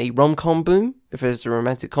rom-com boom, if there's a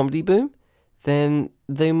romantic comedy boom, then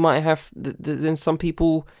they might have, then some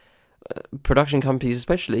people, production companies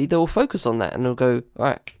especially, they'll focus on that and they'll go, all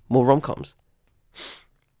right, more rom-coms.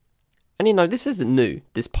 And this isn't new,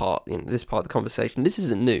 this part of the conversation. This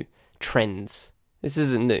isn't new. Trends. This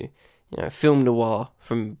isn't new. Film noir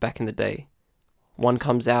from back in the day. One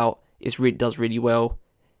comes out, does really well.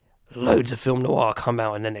 Loads of film noir come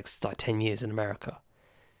out in the next 10 years in America.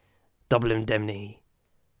 Double Indemnity,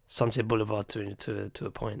 Sunset Boulevard to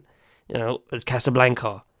a point.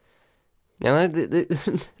 Casablanca.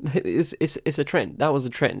 It's a trend. That was a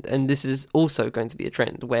trend, and this is also going to be a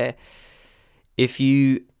trend where if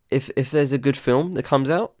there's a good film that comes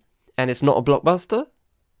out and it's not a blockbuster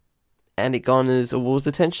and it garners awards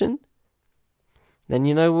attention, then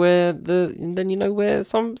you know where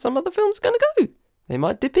some other films are going to go. They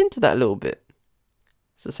might dip into that a little bit.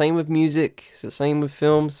 It's the same with music. It's the same with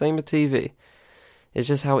film. Same with TV. It's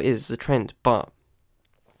just how it is. It's a trend, but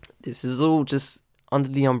this is all just under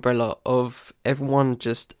the umbrella of everyone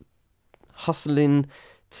just hustling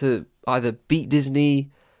to either beat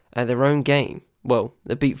Disney at their own game. Well,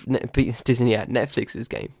 they beat Disney at Netflix's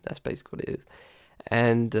game. That's basically what it is.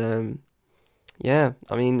 And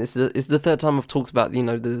it's the third time I've talked about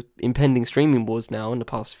the impending streaming wars now in the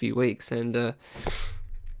past few weeks, and I'm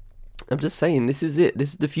just saying, this is it. This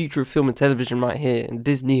is the future of film and television right here, and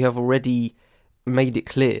Disney have already made it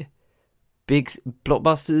clear. Big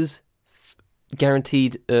blockbusters,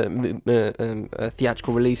 guaranteed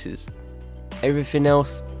theatrical releases. Everything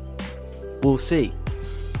else, we'll see.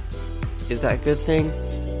 Is that a good thing?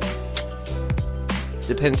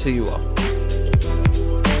 Depends who you are.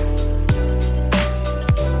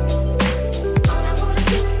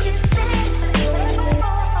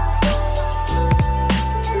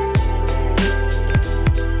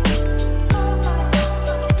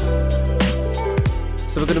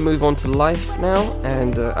 So we're going to move on to Life now,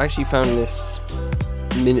 and I actually found this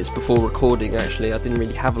minutes before recording. Actually, I didn't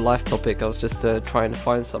really have a Life topic. I was just trying to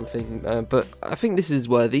find something, but I think this is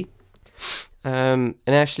worthy. And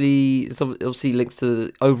actually, it's obviously links to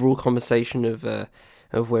the overall conversation of where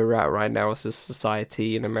we're at right now as a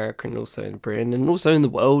society in America, and also in Britain, and also in the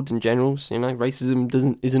world in general. So,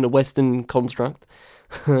 racism isn't a Western construct.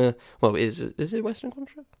 Well, is it a Western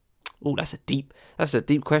construct? Oh, that's a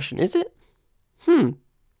deep question. Is it?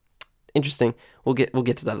 Interesting. We'll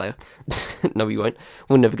get to that later. No, we won't.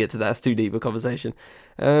 We'll never get to that. It's too deep a conversation.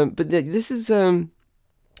 But this is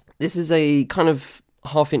a kind of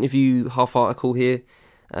half interview, half article here.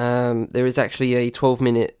 There is actually a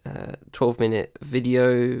 12-minute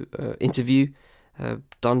video interview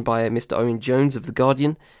done by Mr. Owen Jones of The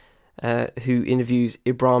Guardian, who interviews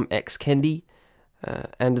Ibram X. Kendi.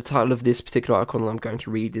 And the title of this particular article I'm going to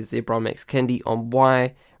read is Ibram X. Kendi on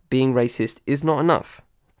why being racist is not enough.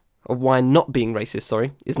 Or why not being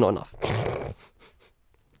racist, is not enough.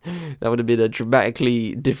 That would have been a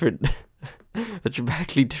dramatically different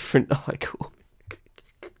article.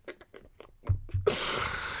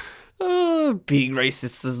 Oh, being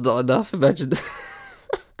racist is not enough. Imagine.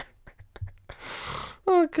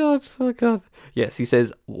 Oh god. Yes, he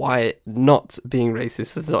says why not being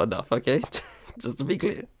racist is not enough. Okay, just to be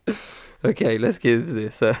clear. Okay, let's get into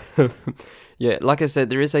this. Yeah, like I said,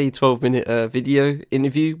 there is a 12-minute video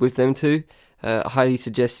interview with them too. I highly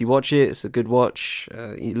suggest you watch it. It's a good watch.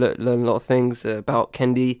 You learn a lot of things about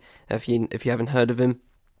Kendi if you haven't heard of him.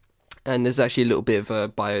 And there's actually a little bit of a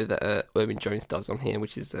bio that Owen Jones does on here,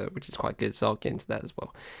 which is quite good. So I'll get into that as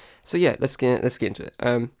well. So yeah, let's get into it.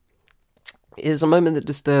 It is a moment that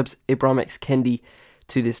disturbs Ibram X. Kendi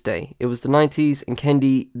to this day. It was the 90s, and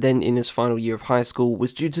Kendi, then in his final year of high school,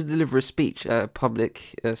 was due to deliver a speech at a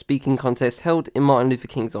public speaking contest held in Martin Luther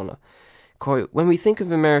King's honour. Quote, when we think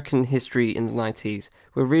of American history in the 90s,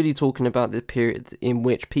 we're really talking about the period in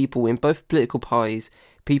which people in both political parties,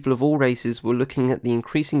 people of all races, were looking at the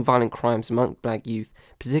increasing violent crimes among black youth,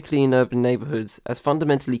 particularly in urban neighbourhoods, as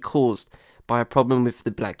fundamentally caused by a problem with the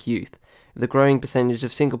black youth. The growing percentage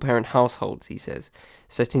of single-parent households, he says,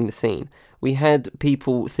 setting the scene. We had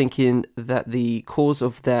people thinking that the cause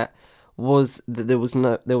of that was that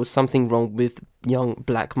there was something wrong with young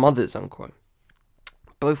black mothers, unquote.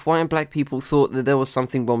 Both white and black people thought that there was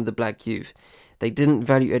something wrong with the black youth. They didn't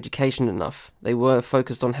value education enough. They were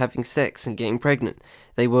focused on having sex and getting pregnant.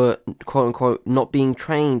 They were, quote unquote, not being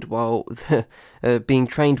trained well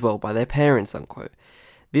by their parents, unquote.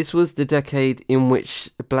 This was the decade in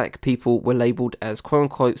which black people were labelled as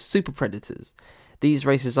quote-unquote super predators. These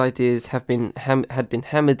racist ideas had been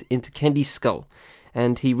hammered into Kendi's skull,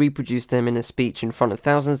 and he reproduced them in a speech in front of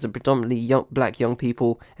thousands of predominantly black young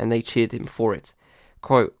people, and they cheered him for it.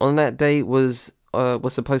 Quote, on that day was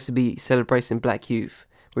supposed to be celebrating black youth.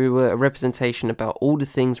 We were a representation about all the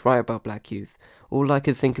things right about black youth. All I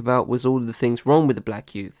could think about was all the things wrong with the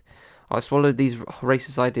black youth. I swallowed these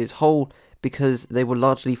racist ideas whole, because they were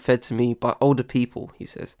largely fed to me by older people, he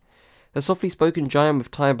says. A softly spoken giant with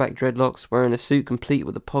tie-back dreadlocks, wearing a suit complete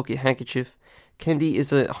with a pocket handkerchief, Kendi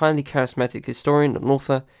is a highly charismatic historian and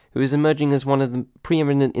author who is emerging as one of the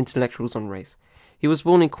preeminent intellectuals on race. He was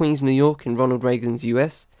born in Queens, New York, in Ronald Reagan's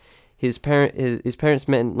US. His parents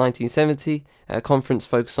met in 1970 at a conference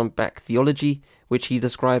focused on black theology, which he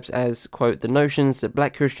describes as, quote, the notions that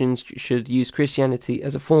black Christians should use Christianity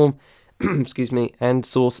as a form and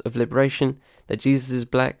source of liberation, that Jesus is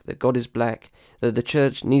black, that God is black, that the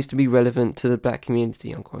church needs to be relevant to the black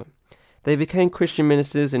community, unquote. They became Christian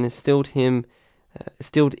ministers and instilled in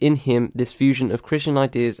him this fusion of Christian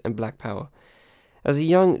ideas and black power. As a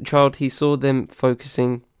young child, he saw them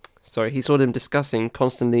discussing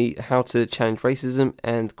constantly how to challenge racism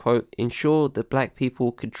and, quote, ensure that black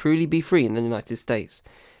people could truly be free in the United States.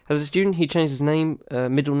 As a student, he changed his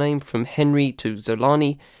middle name from Henry to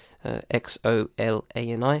Zolani,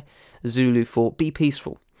 Xolani, Zulu for be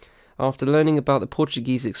peaceful, after learning about the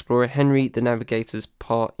Portuguese explorer Henry the Navigator's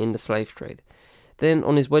part in the slave trade. Then,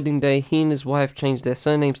 on his wedding day, he and his wife changed their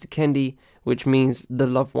surnames to Kendi, which means the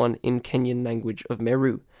loved one in Kenyan language of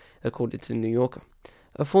Meru, according to New Yorker.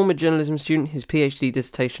 A former journalism student, his PhD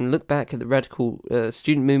dissertation looked back at the radical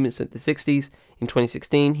student movements of the 60s. In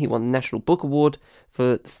 2016, he won the National Book Award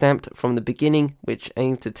for Stamped from the Beginning, which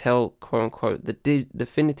aimed to tell, quote-unquote, the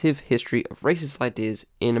definitive history of racist ideas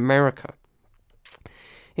in America.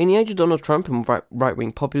 In the age of Donald Trump and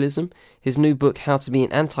right-wing populism, his new book, How to Be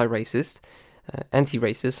an Anti-Racist, I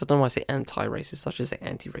don't know why I say anti-racist, I should say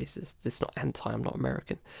anti-racist, it's not anti, I'm not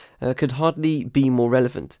American, could hardly be more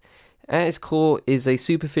relevant. At its core is a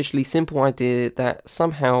superficially simple idea that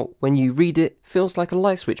somehow, when you read it, feels like a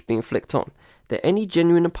light switch being flicked on. That any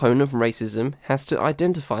genuine opponent of racism has to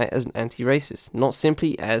identify as an anti-racist, not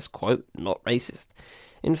simply as, quote, not racist.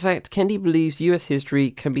 In fact, Kendi believes US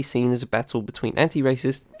history can be seen as a battle between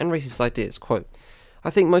anti-racist and racist ideas, quote, I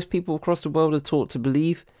think most people across the world are taught to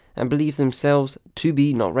believe themselves to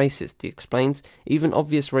be not racist, he explains. Even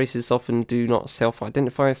obvious racists often do not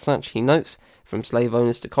self-identify as such, he notes, from slave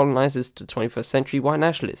owners to colonizers to 21st century white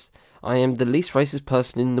nationalists. I am the least racist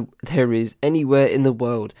person there is anywhere in the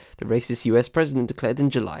world, the racist US president declared in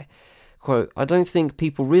July. Quote, I don't think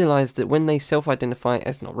people realize that when they self-identify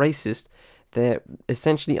as not racist, they're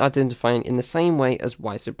essentially identifying in the same way as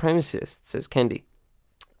white supremacists, says Kendi.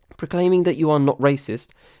 Proclaiming that you are not racist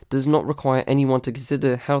does not require anyone to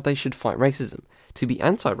consider how they should fight racism. To be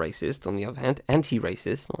anti-racist, on the other hand,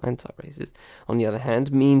 anti-racist, not anti-racist, on the other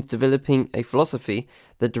hand, means developing a philosophy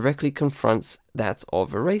that directly confronts that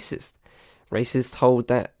of a racist. Racists hold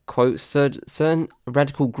that, quote, certain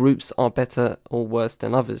radical groups are better or worse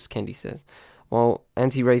than others, Kendi says, while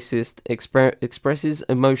anti-racist expresses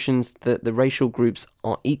emotions that the racial groups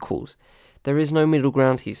are equals. There is no middle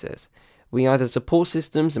ground, he says. We either support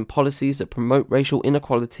systems and policies that promote racial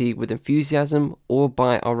inequality with enthusiasm or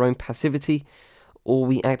by our own passivity, or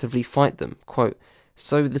we actively fight them. Quote,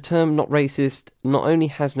 so the term not racist not only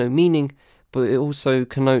has no meaning, but it also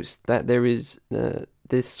connotes that there is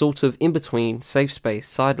this sort of in-between, safe space,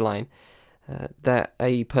 sideline that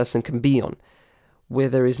a person can be on, where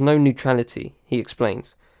there is no neutrality, he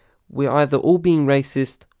explains. We're either all being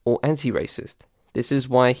racist or anti-racist. This is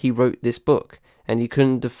why he wrote this book, and he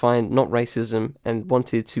couldn't define not racism and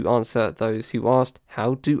wanted to answer those who asked,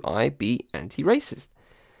 how do I be anti-racist?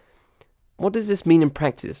 What does this mean in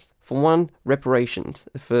practice? For one, reparations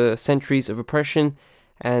for centuries of oppression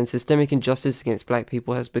and systemic injustice against black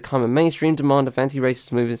people has become a mainstream demand of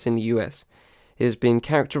anti-racist movements in the US. He has been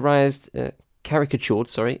caricatured,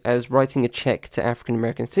 as writing a check to African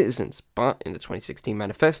American citizens. But in the 2016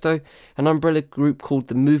 manifesto, an umbrella group called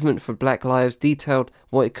the Movement for Black Lives detailed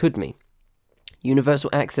what it could mean. Universal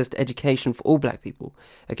access to education for all black people,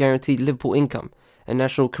 a guaranteed livable income, a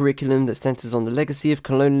national curriculum that centers on the legacy of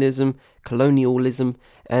colonialism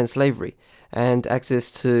and slavery, and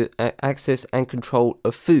access and control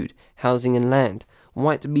of food, housing and land.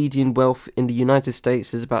 White median wealth in the United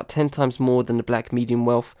States is about 10 times more than the black median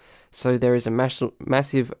wealth, so there is a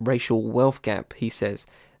massive racial wealth gap, he says.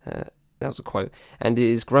 That was a quote. And it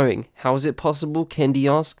is growing. How is it possible, Kendi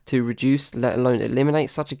asked, to reduce, let alone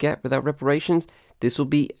eliminate such a gap without reparations? This will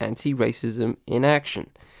be anti-racism in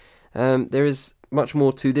action. There is much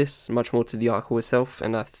more to this, much more to the article itself,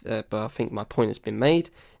 and but I think my point has been made,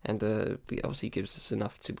 and it obviously gives us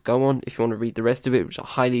enough to go on. If you want to read the rest of it, which I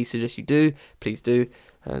highly suggest you do, please do,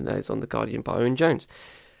 and that is on The Guardian by Owen Jones.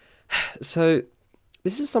 So,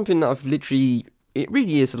 this is something that I've literally, it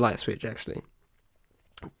really is a light switch, actually.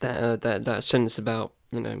 That sentence about,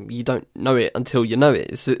 you don't know it until you know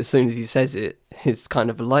it. As soon as he says it, it's kind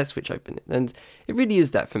of a light switch opening, and it really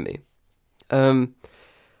is that for me.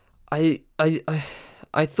 I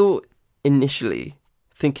thought initially,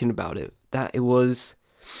 thinking about it, that it was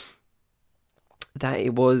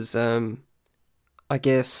I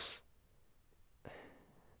guess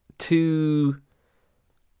too.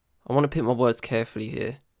 I want to pick my words carefully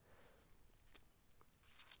here.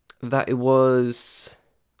 That it was,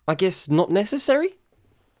 I guess, not necessary.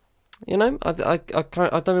 I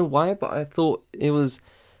don't know why, but I thought it was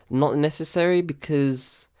not necessary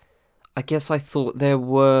because I guess I thought there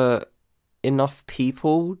were enough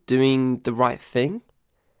people doing the right thing.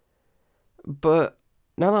 But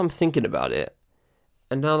now that I'm thinking about it,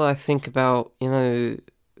 and now that I think about, in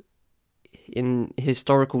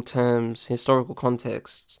historical terms, historical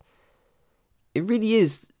contexts, it really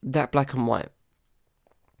is that black and white.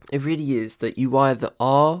 It really is that you either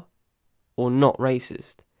are or not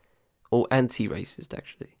racist, or anti-racist,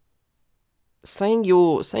 actually. Saying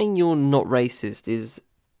you're not racist is,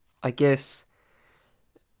 I guess,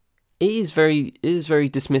 it is very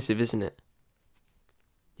dismissive, isn't it?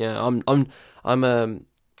 I'm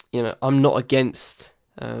not against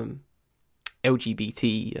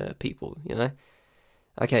LGBT people,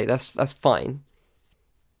 Okay, that's fine.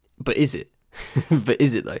 But is it? But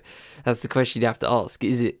is it though? That's the question you have to ask.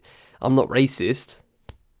 Is it? I'm not racist.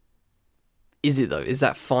 Is it though? Is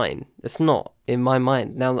that fine? It's not in my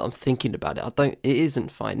mind. Now that I'm thinking about it, it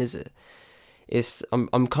isn't fine, is it?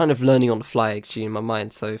 I'm kind of learning on the fly actually in my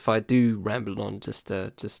mind. So if I do ramble on, just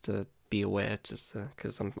to be aware,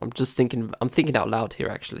 because I'm just thinking. I'm thinking out loud here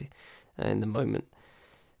actually, in the moment.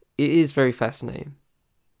 It is very fascinating.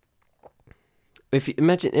 If you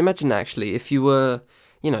imagine actually, if you were,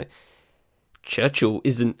 Churchill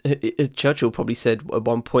probably said at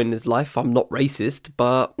one point in his life, I'm not racist,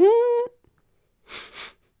 but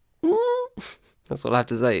that's what I have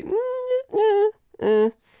to say.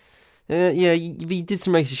 Yeah, you did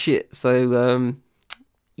some racist shit, so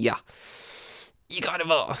yeah, you kind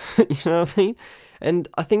of are. You know what I mean? And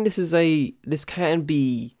I think this can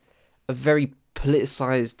be a very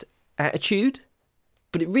politicized attitude,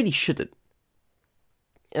 but it really shouldn't.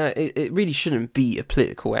 It really shouldn't be a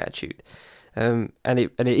political attitude. And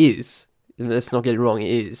it is. Let's not get it wrong. It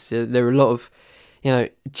is. There are a lot of,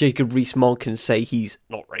 Jacob Rees-Mogg can say he's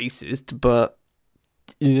not racist, but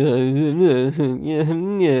yeah, you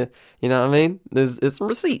know what I mean. There's some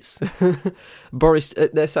receipts. Boris.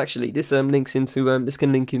 This links into. This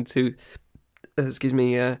can link into. I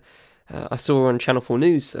saw on Channel 4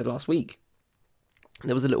 News last week.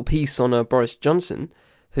 There was a little piece on Boris Johnson,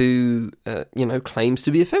 who claims to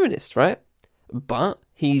be a feminist, right? But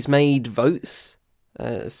he's made votes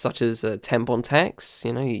such as tampon tax.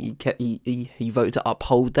 He voted to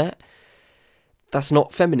uphold that. That's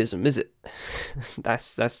not feminism, is it?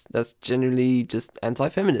 that's generally just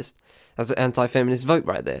anti-feminist. That's an anti-feminist vote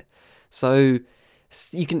right there. So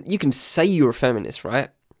you can say you're a feminist, right?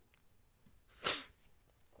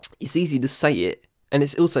 It's easy to say it, and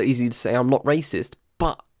it's also easy to say I'm not racist,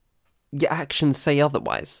 but your actions say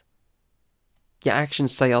otherwise.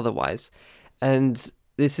 And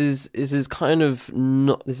this is kind of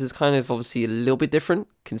obviously a little bit different,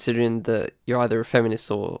 considering that you're either a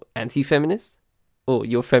feminist or anti-feminist, or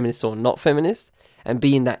you're feminist or not feminist. And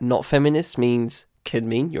being that not feminist could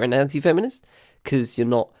mean you're an anti-feminist, because you're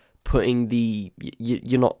not putting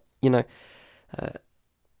you're not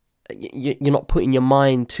putting your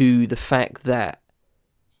mind to the fact that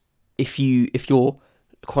if you're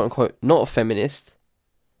quote unquote not a feminist,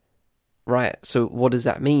 right? So what does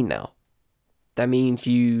that mean now? That means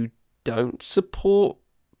you don't support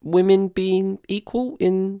women being equal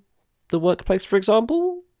in the workplace, for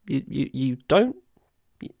example. You don't.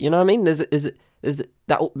 You know what I mean? There's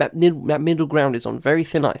that middle ground is on very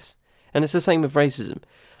thin ice, and it's the same with racism.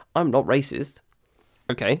 I'm not racist.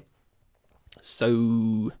 Okay.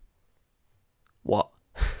 So what?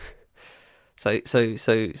 So you're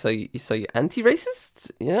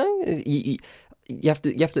anti-racist? You know, you have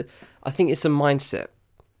to. I think it's a mindset.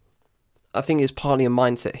 I think it's partly a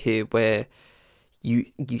mindset here where you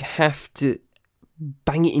have to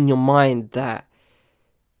bang it in your mind that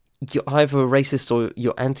you're either a racist or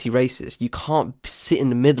you're anti-racist. You can't sit in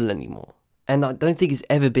the middle anymore. And I don't think it's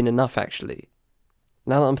ever been enough, actually.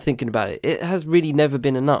 Now that I'm thinking about it, it has really never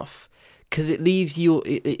been enough. Because it leaves you,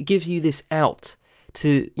 it gives you this out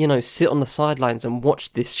to, you know, sit on the sidelines and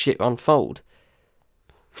watch this shit unfold.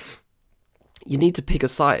 You need to pick a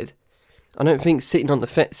side. I don't think sitting on the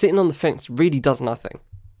fence really does nothing.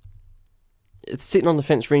 Sitting on the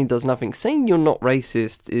fence really does nothing. Saying you're not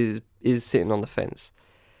racist is sitting on the fence.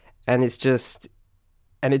 And it just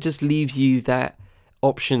leaves you that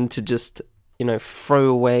option to just, you know, throw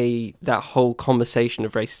away that whole conversation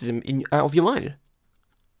of racism out of your mind.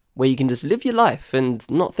 Where you can just live your life and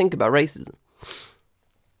not think about racism.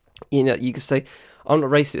 You know, you can say, I'm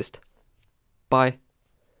not racist. Bye.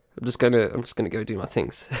 I'm just gonna go do my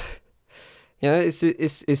things. You know,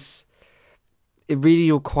 it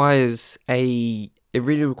really requires an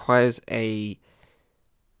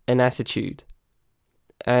attitude.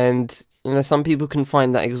 And, you know, some people can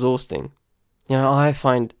find that exhausting. You know,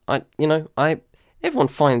 everyone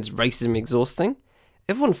finds racism exhausting.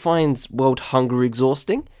 Everyone finds world hunger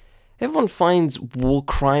exhausting. Everyone finds war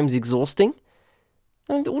crimes exhausting.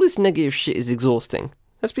 And all this negative shit is exhausting.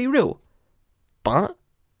 Let's be real. But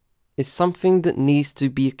it's something that needs to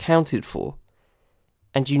be accounted for.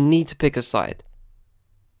 And you need to pick a side.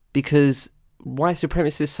 Because white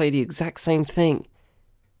supremacists say the exact same thing.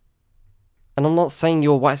 And I'm not saying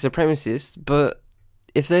you're a white supremacist, but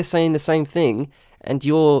if they're saying the same thing and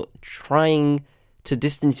you're trying to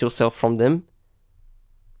distance yourself from them,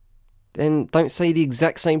 then don't say the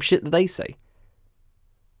exact same shit that they say.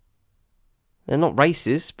 They're not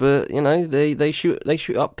racist, but, you know, they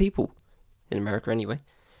shoot up people. In America, anyway.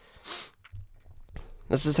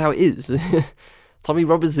 That's just how it is. Tommy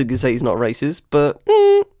Robinson can say he's not racist, but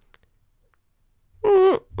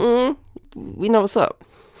we know what's up.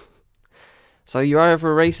 So you're either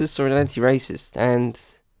a racist or an anti-racist, and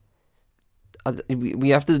we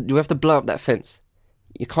have to blow up that fence.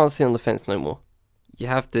 You can't sit on the fence no more. You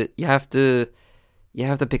have to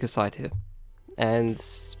pick a side here, and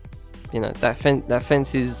you know that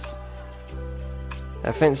fence is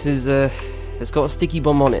it's got a sticky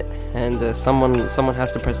bomb on it, and someone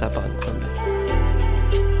has to press that button someday.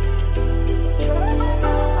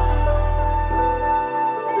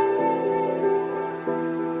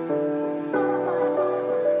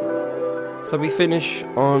 So we finish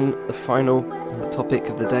on the final topic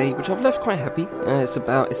of the day, which I've left quite happy. It's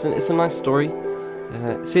a nice story.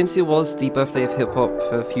 Since it was the birthday of hip hop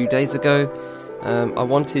a few days ago, I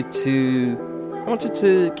wanted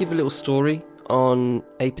to give a little story on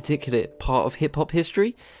a particular part of hip hop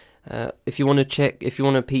history. If you want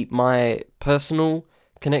to peep my personal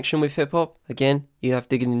connection with hip hop, again, you have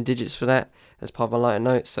Digging in Digits for that as part of my lighter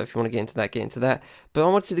notes. So if you want to get into that. But I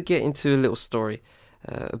wanted to get into a little story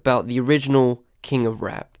about the original king of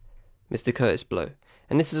rap, Mr. Kurtis Blow.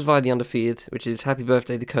 And this is via The Undefeated, which is happy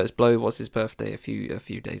birthday to Kurtis Blow. It was his birthday a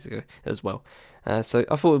few days ago as well. So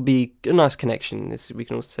I thought it would be a nice connection. We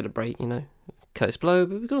can also celebrate, you know, Kurtis Blow,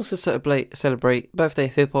 but we can also celebrate birthday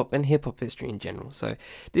of hip hop and hip hop history in general. So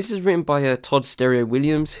this is written by Todd Stereo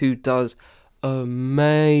Williams, who does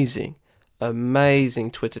amazing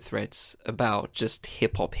Twitter threads about just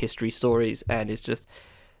hip hop history stories, and it's just.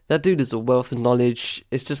 That dude is a wealth of knowledge.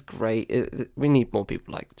 It's just great. We need more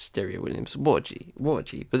people like Stereo Williams. What a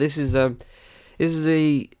G. But this is a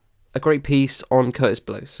great piece on Kurtis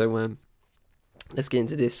Blow. So let's get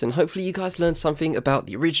into this, and hopefully you guys learned something about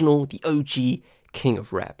the original, the OG king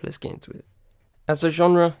of rap. Let's get into it. As a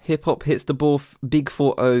genre, hip hop hits the Big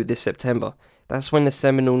 4-0 this September. That's when the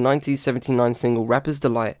seminal 1979 single "Rapper's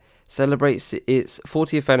Delight" celebrates its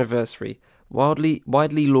 40th anniversary,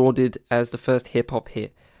 widely lauded as the first hip hop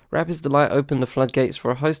hit. Rapper's Delight opened the floodgates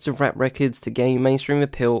for a host of rap records to gain mainstream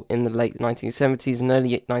appeal in the late 1970s and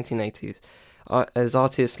early 1980s, as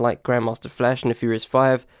artists like Grandmaster Flash and the Furious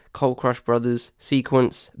 5, Cold Crush Brothers,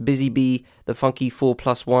 Sequence, Busy Bee, The Funky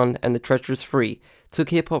 4+1, and The Treacherous 3 took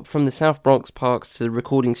hip-hop from the South Bronx parks to the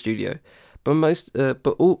recording studio. But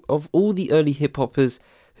all the early hip-hoppers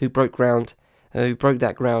who broke ground who broke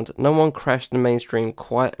that ground. No one crashed the mainstream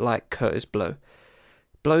quite like Kurtis Blow.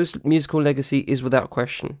 Blow's musical legacy is without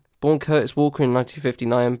question. Born Curtis Walker in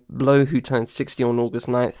 1959, Blow, who turned 60 on August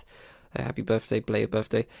 9th, happy birthday, belated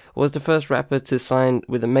birthday, was the first rapper to sign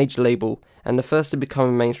with a major label and the first to become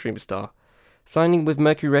a mainstream star. Signing with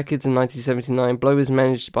Mercury Records in 1979, Blow was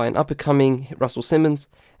managed by an up-and-coming Russell Simmons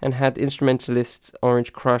and had instrumentalist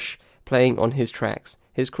Orange Crush playing on his tracks.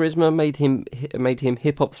 His charisma made him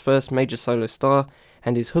hip-hop's first major solo star,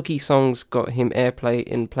 and his hooky songs got him airplay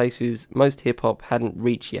in places most hip-hop hadn't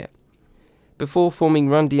reached yet. Before forming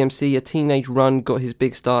Run DMC, a teenage Run got his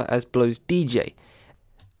big start as Blow's DJ,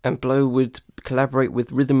 and Blow would collaborate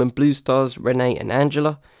with rhythm and blues stars Renee and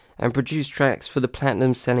Angela, and produce tracks for the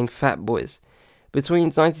platinum-selling Fat Boys.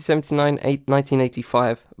 Between 1979 and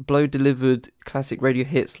 1985, Blow delivered classic radio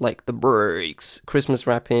hits like The Breaks, Christmas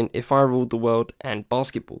Rappin', If I Ruled the World, and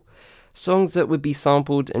Basketball, songs that would be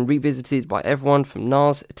sampled and revisited by everyone from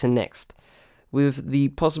Nas to Next. With the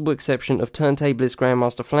possible exception of turntablist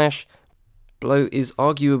Grandmaster Flash, Blow is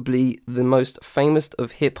arguably the most famous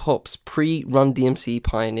of hip-hop's pre-Run DMC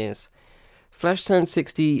pioneers. Flash turned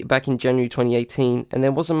 60 back in January 2018, and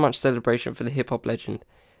there wasn't much celebration for the hip-hop legend.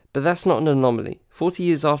 But that's not an anomaly. 40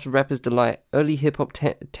 years after Rapper's Delight, early hip-hop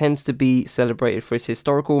tends to be celebrated for its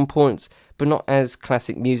historical importance, but not as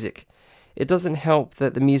classic music. It doesn't help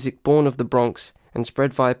that the music born of the Bronx and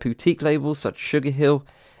spread via boutique labels such as Sugar Hill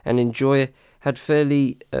and Enjoy had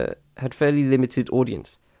fairly limited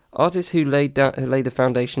audience. Artists who laid the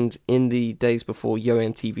foundations in the days before Yo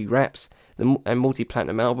MTV Raps and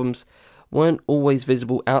multi-platinum albums weren't always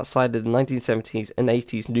visible outside of the 1970s and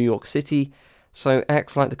 80s New York City, so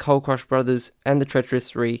acts like the Cold Crush Brothers and the Treacherous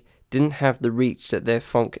Three didn't have the reach that their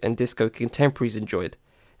funk and disco contemporaries enjoyed,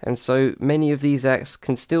 and so many of these acts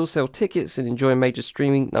can still sell tickets and enjoy major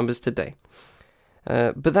streaming numbers today.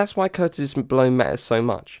 But that's why Kurtis Blow matters so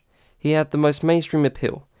much. He had the most mainstream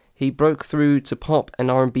appeal. He broke through to pop and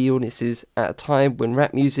R&B audiences at a time when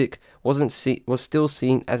rap music was still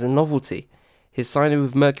seen as a novelty. His signing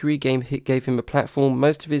with Mercury gave him a platform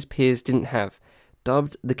most of his peers didn't have.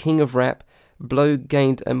 Dubbed the King of Rap, Blow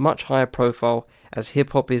gained a much higher profile as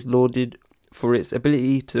hip-hop is lauded for its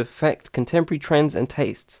ability to affect contemporary trends and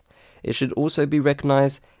tastes. It should also be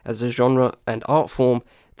recognized as a genre and art form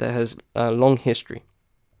that has a long history.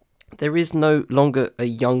 There is no longer a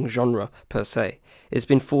young genre per se. It's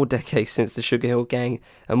been 4 decades since the Sugar Hill Gang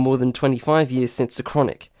and more than 25 years since the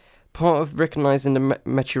Chronic. Part of recognizing the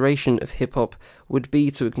maturation of hip-hop would be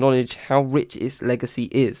to acknowledge how rich its legacy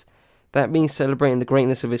is. That means celebrating the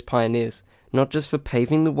greatness of its pioneers, not just for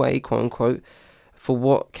paving the way, quote-unquote, for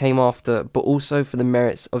what came after, but also for the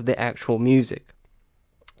merits of their actual music.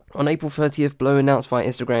 On April 30th, Blow announced via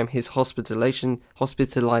Instagram his hospitalization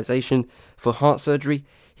for heart surgery.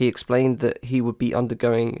 He explained that he would be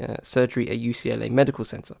undergoing surgery at UCLA Medical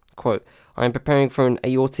Center. Quote, I am preparing for an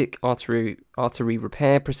aortic artery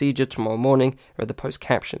repair procedure tomorrow morning, read the post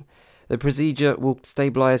caption. The procedure will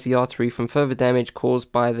stabilize the artery from further damage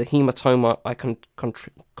caused by the hematoma I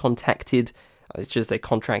contracted,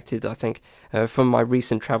 from my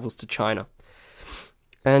recent travels to China.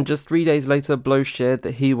 And just 3 days later, Blow shared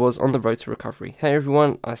that he was on the road to recovery. Hey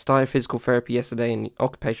everyone, I started physical therapy yesterday and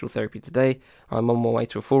occupational therapy today. I'm on my way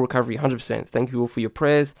to a full recovery, 100%. Thank you all for your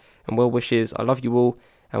prayers and well wishes. I love you all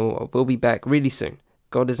and we'll be back really soon.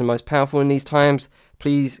 God is the most powerful in these times.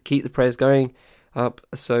 Please keep the prayers going up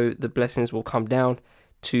so the blessings will come down.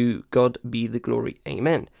 To God be the glory.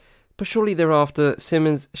 Amen. But shortly thereafter,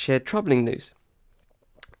 Simmons shared troubling news.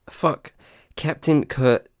 Fuck. Captain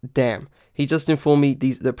Kurt, damn. He just informed me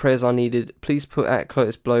the prayers are needed. Please put at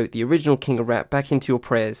Kurtis Blow, the original King of Rap, back into your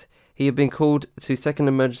prayers. He had been called to second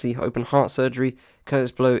emergency open heart surgery.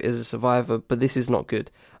 Kurtis Blow is a survivor, but this is not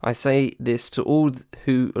good. I say this to all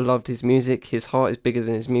who loved his music. His heart is bigger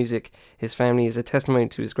than his music. His family is a testimony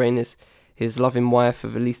to his greatness. His loving wife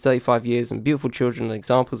of at least 35 years and beautiful children are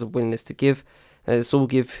examples of willingness to give. Let us all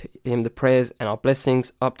give him the prayers and our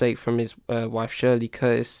blessings. Update from his wife Shirley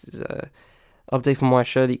Curtis.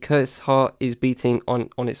 Kurtis' heart is beating on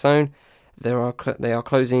its own. They are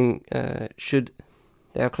closing. Should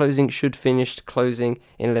finish closing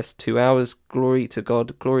in less than 2 hours. Glory to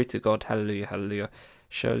God. Hallelujah, hallelujah.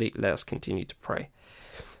 Shirley, let us continue to pray.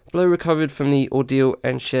 Blow recovered from the ordeal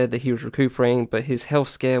and shared that he was recuperating, but his health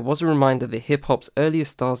scare was a reminder that hip-hop's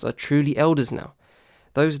earliest stars are truly elders now.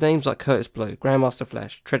 Those names like Kurtis Blow, Grandmaster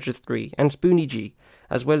Flash, Treacherous Three, and Spoonie G,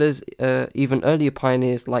 as well as even earlier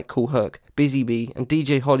pioneers like Kool Herc, Busy Bee, and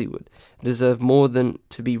DJ Hollywood, deserve more than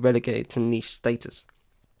to be relegated to niche status.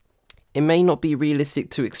 It may not be realistic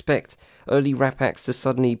to expect early rap acts to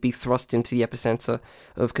suddenly be thrust into the epicenter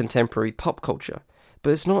of contemporary pop culture, but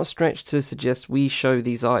it's not a stretch to suggest we show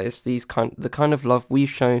these artists the kind of love we've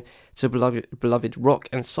shown to beloved rock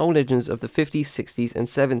and soul legends of the 50s, 60s, and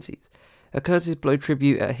 70s. A Kurtis Blow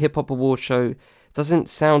tribute at a hip-hop award show doesn't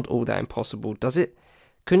sound all that impossible, does it?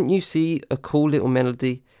 Couldn't you see a cool little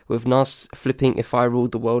melody, with Nas flipping If I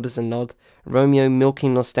Ruled the World as a nod, Romeo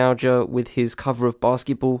milking nostalgia with his cover of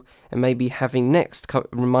Basketball, and maybe having Next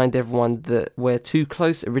remind everyone that where Too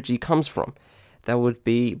Close originally comes from? That would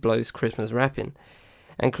be Blow's Christmas rapping.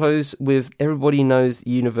 And close with Everybody Knows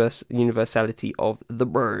universality of the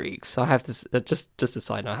breaks. I have to, just a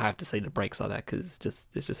side note, I have to say the breaks like that, because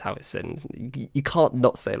it's just how it's said. You can't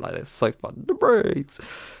not say it like that, it's so fun. The breaks.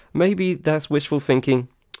 Maybe that's wishful thinking,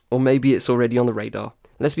 or maybe it's already on the radar.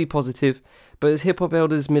 Let's be positive, but as hip-hop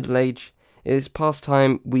elders middle age, it is past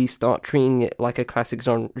time we start treating it like a classic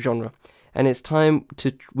genre, and it's time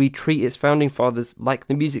we treat its founding fathers like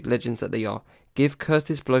the music legends that they are. Give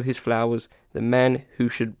Kurtis Blow his flowers, the man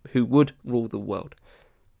who would rule the world.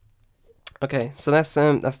 Okay, so that's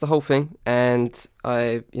the whole thing, and it's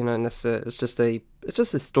just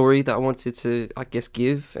a story that I wanted to, I guess,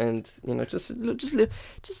 give, and just a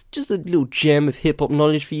little gem of hip hop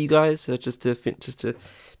knowledge for you guys, just to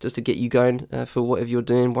get you going for whatever you're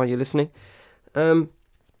doing while you're listening. It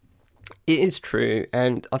is true,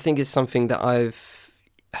 and I think it's something that I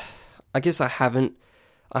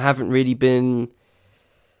haven't really been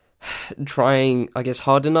trying, I guess,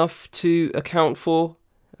 hard enough to account for.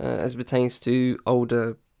 As pertains to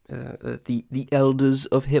older, the elders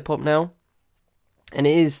of hip hop now, and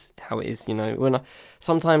it is how it is. When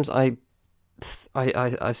sometimes I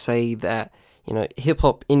say that hip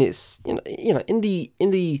hop in its in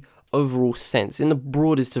the overall sense, in the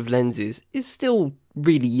broadest of lenses, is still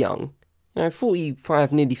really young.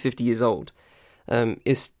 45, nearly 50 years old,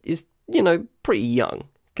 is pretty young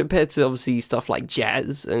compared to obviously stuff like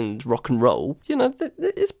jazz and rock and roll.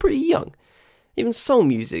 It's pretty young. Even soul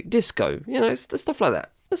music, disco, it's stuff like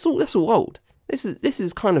that. That's all old. This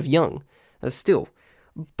is kind of young, still,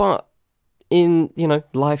 but in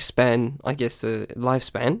lifespan, I guess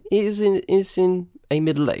lifespan is in a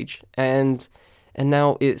middle age, and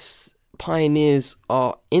now its pioneers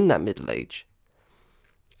are in that middle age,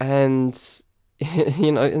 and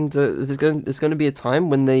there's going to be a time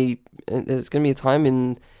when there's going to be a time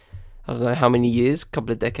in I don't know how many years,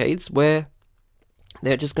 couple of decades, where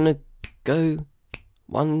they're just going to go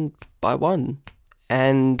one by one,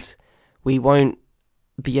 and we won't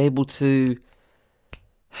be able to.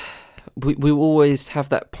 We always have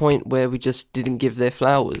that point where we just didn't give their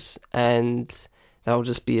flowers, and that'll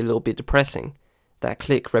just be a little bit depressing. That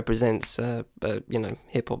click represents,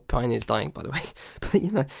 hip hop pioneers dying, by the way.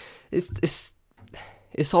 But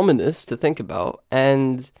it's ominous to think about,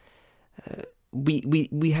 and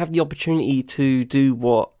we have the opportunity to do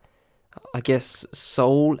what I guess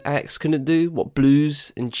soul acts couldn't do, what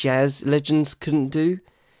blues and jazz legends couldn't do.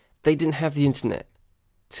 They didn't have the internet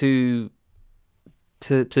to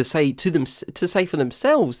say for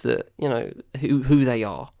themselves that who they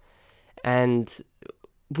are, and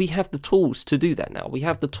we have the tools to do that now. We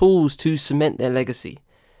have the tools to cement their legacy.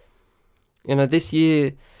 This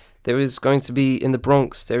year there is going to be in the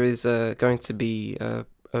Bronx. There is going to be a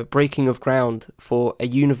breaking of ground for a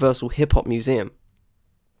Universal Hip Hop Museum.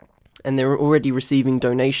 And they're already receiving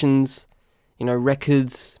donations,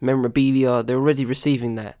 records, memorabilia. They're already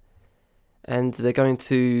receiving that, and they're going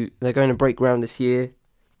to break ground this year,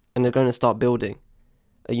 and they're going to start building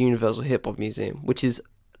a Universal Hip Hop Museum, which is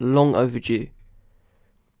long overdue.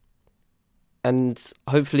 And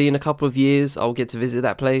hopefully, in a couple of years, I'll get to visit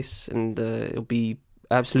that place, and it'll be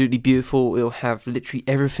absolutely beautiful. It'll have literally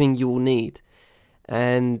everything you will need,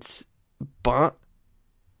 but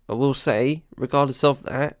I will say, regardless of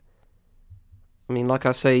that. I mean, like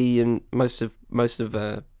I say in most of my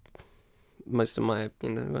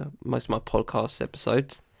podcast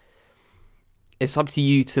episodes, it's up to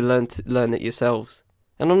you to learn it yourselves.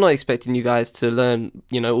 And I'm not expecting you guys to learn,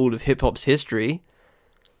 all of hip hop's history.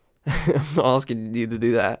 I'm not asking you to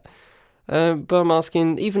do that. But I'm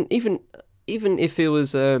asking, even if it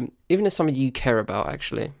was, even if something you care about,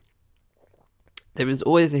 actually, there is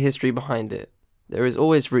always a history behind it. There is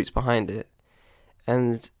always roots behind it.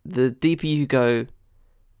 And the deeper you go,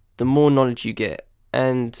 the more knowledge you get.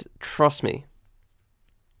 And trust me,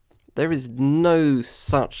 there is no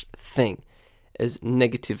such thing as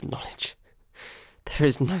negative knowledge. There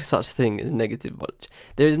is no such thing as negative knowledge.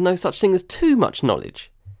 There is no such thing as too much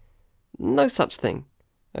knowledge. No such thing.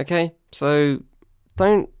 Okay? So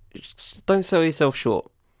don't sell yourself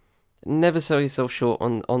short. Never sell yourself short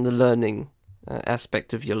on the learning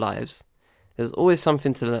aspect of your lives. There's always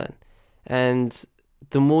something to learn. And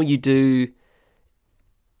the more you do,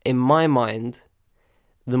 in my mind,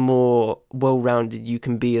 the more well-rounded you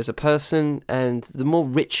can be as a person, and the more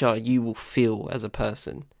richer you will feel as a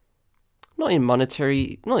person. Not in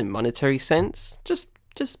monetary sense, just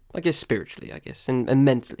I guess spiritually, and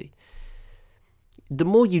mentally. The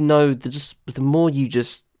more you know, the more you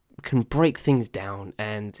just can break things down,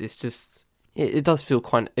 and it's just it does feel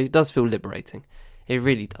liberating. It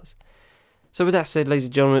really does. So with that said, ladies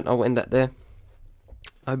and gentlemen, I'll end that there.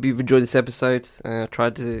 I hope you've enjoyed this episode. I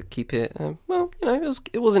tried to keep it,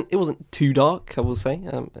 it wasn't too dark, I will say.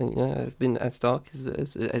 It's been as dark as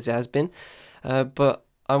it has been, but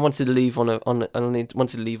I wanted to leave on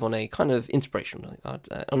a kind of inspirational note,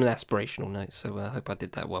 on an aspirational note. So I hope I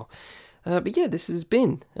did that well. But yeah, this has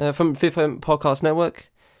been from Fifth Element Podcast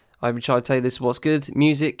Network. I'm Richard Taylor. This is What's Good.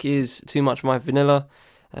 Music is Too Much My Vanilla.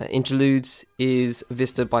 Interludes is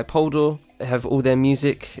Vista by Poldor. They have all their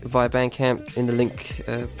music via Bandcamp in the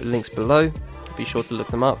links below. Be sure to look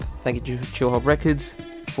them up. Thank you to Chill Hop Records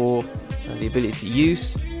for the ability to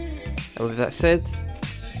use. And with that said,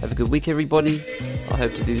 have a good week, everybody. I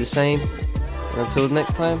hope to do the same. And until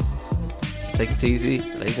next time, take it easy,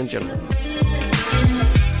 ladies and gentlemen.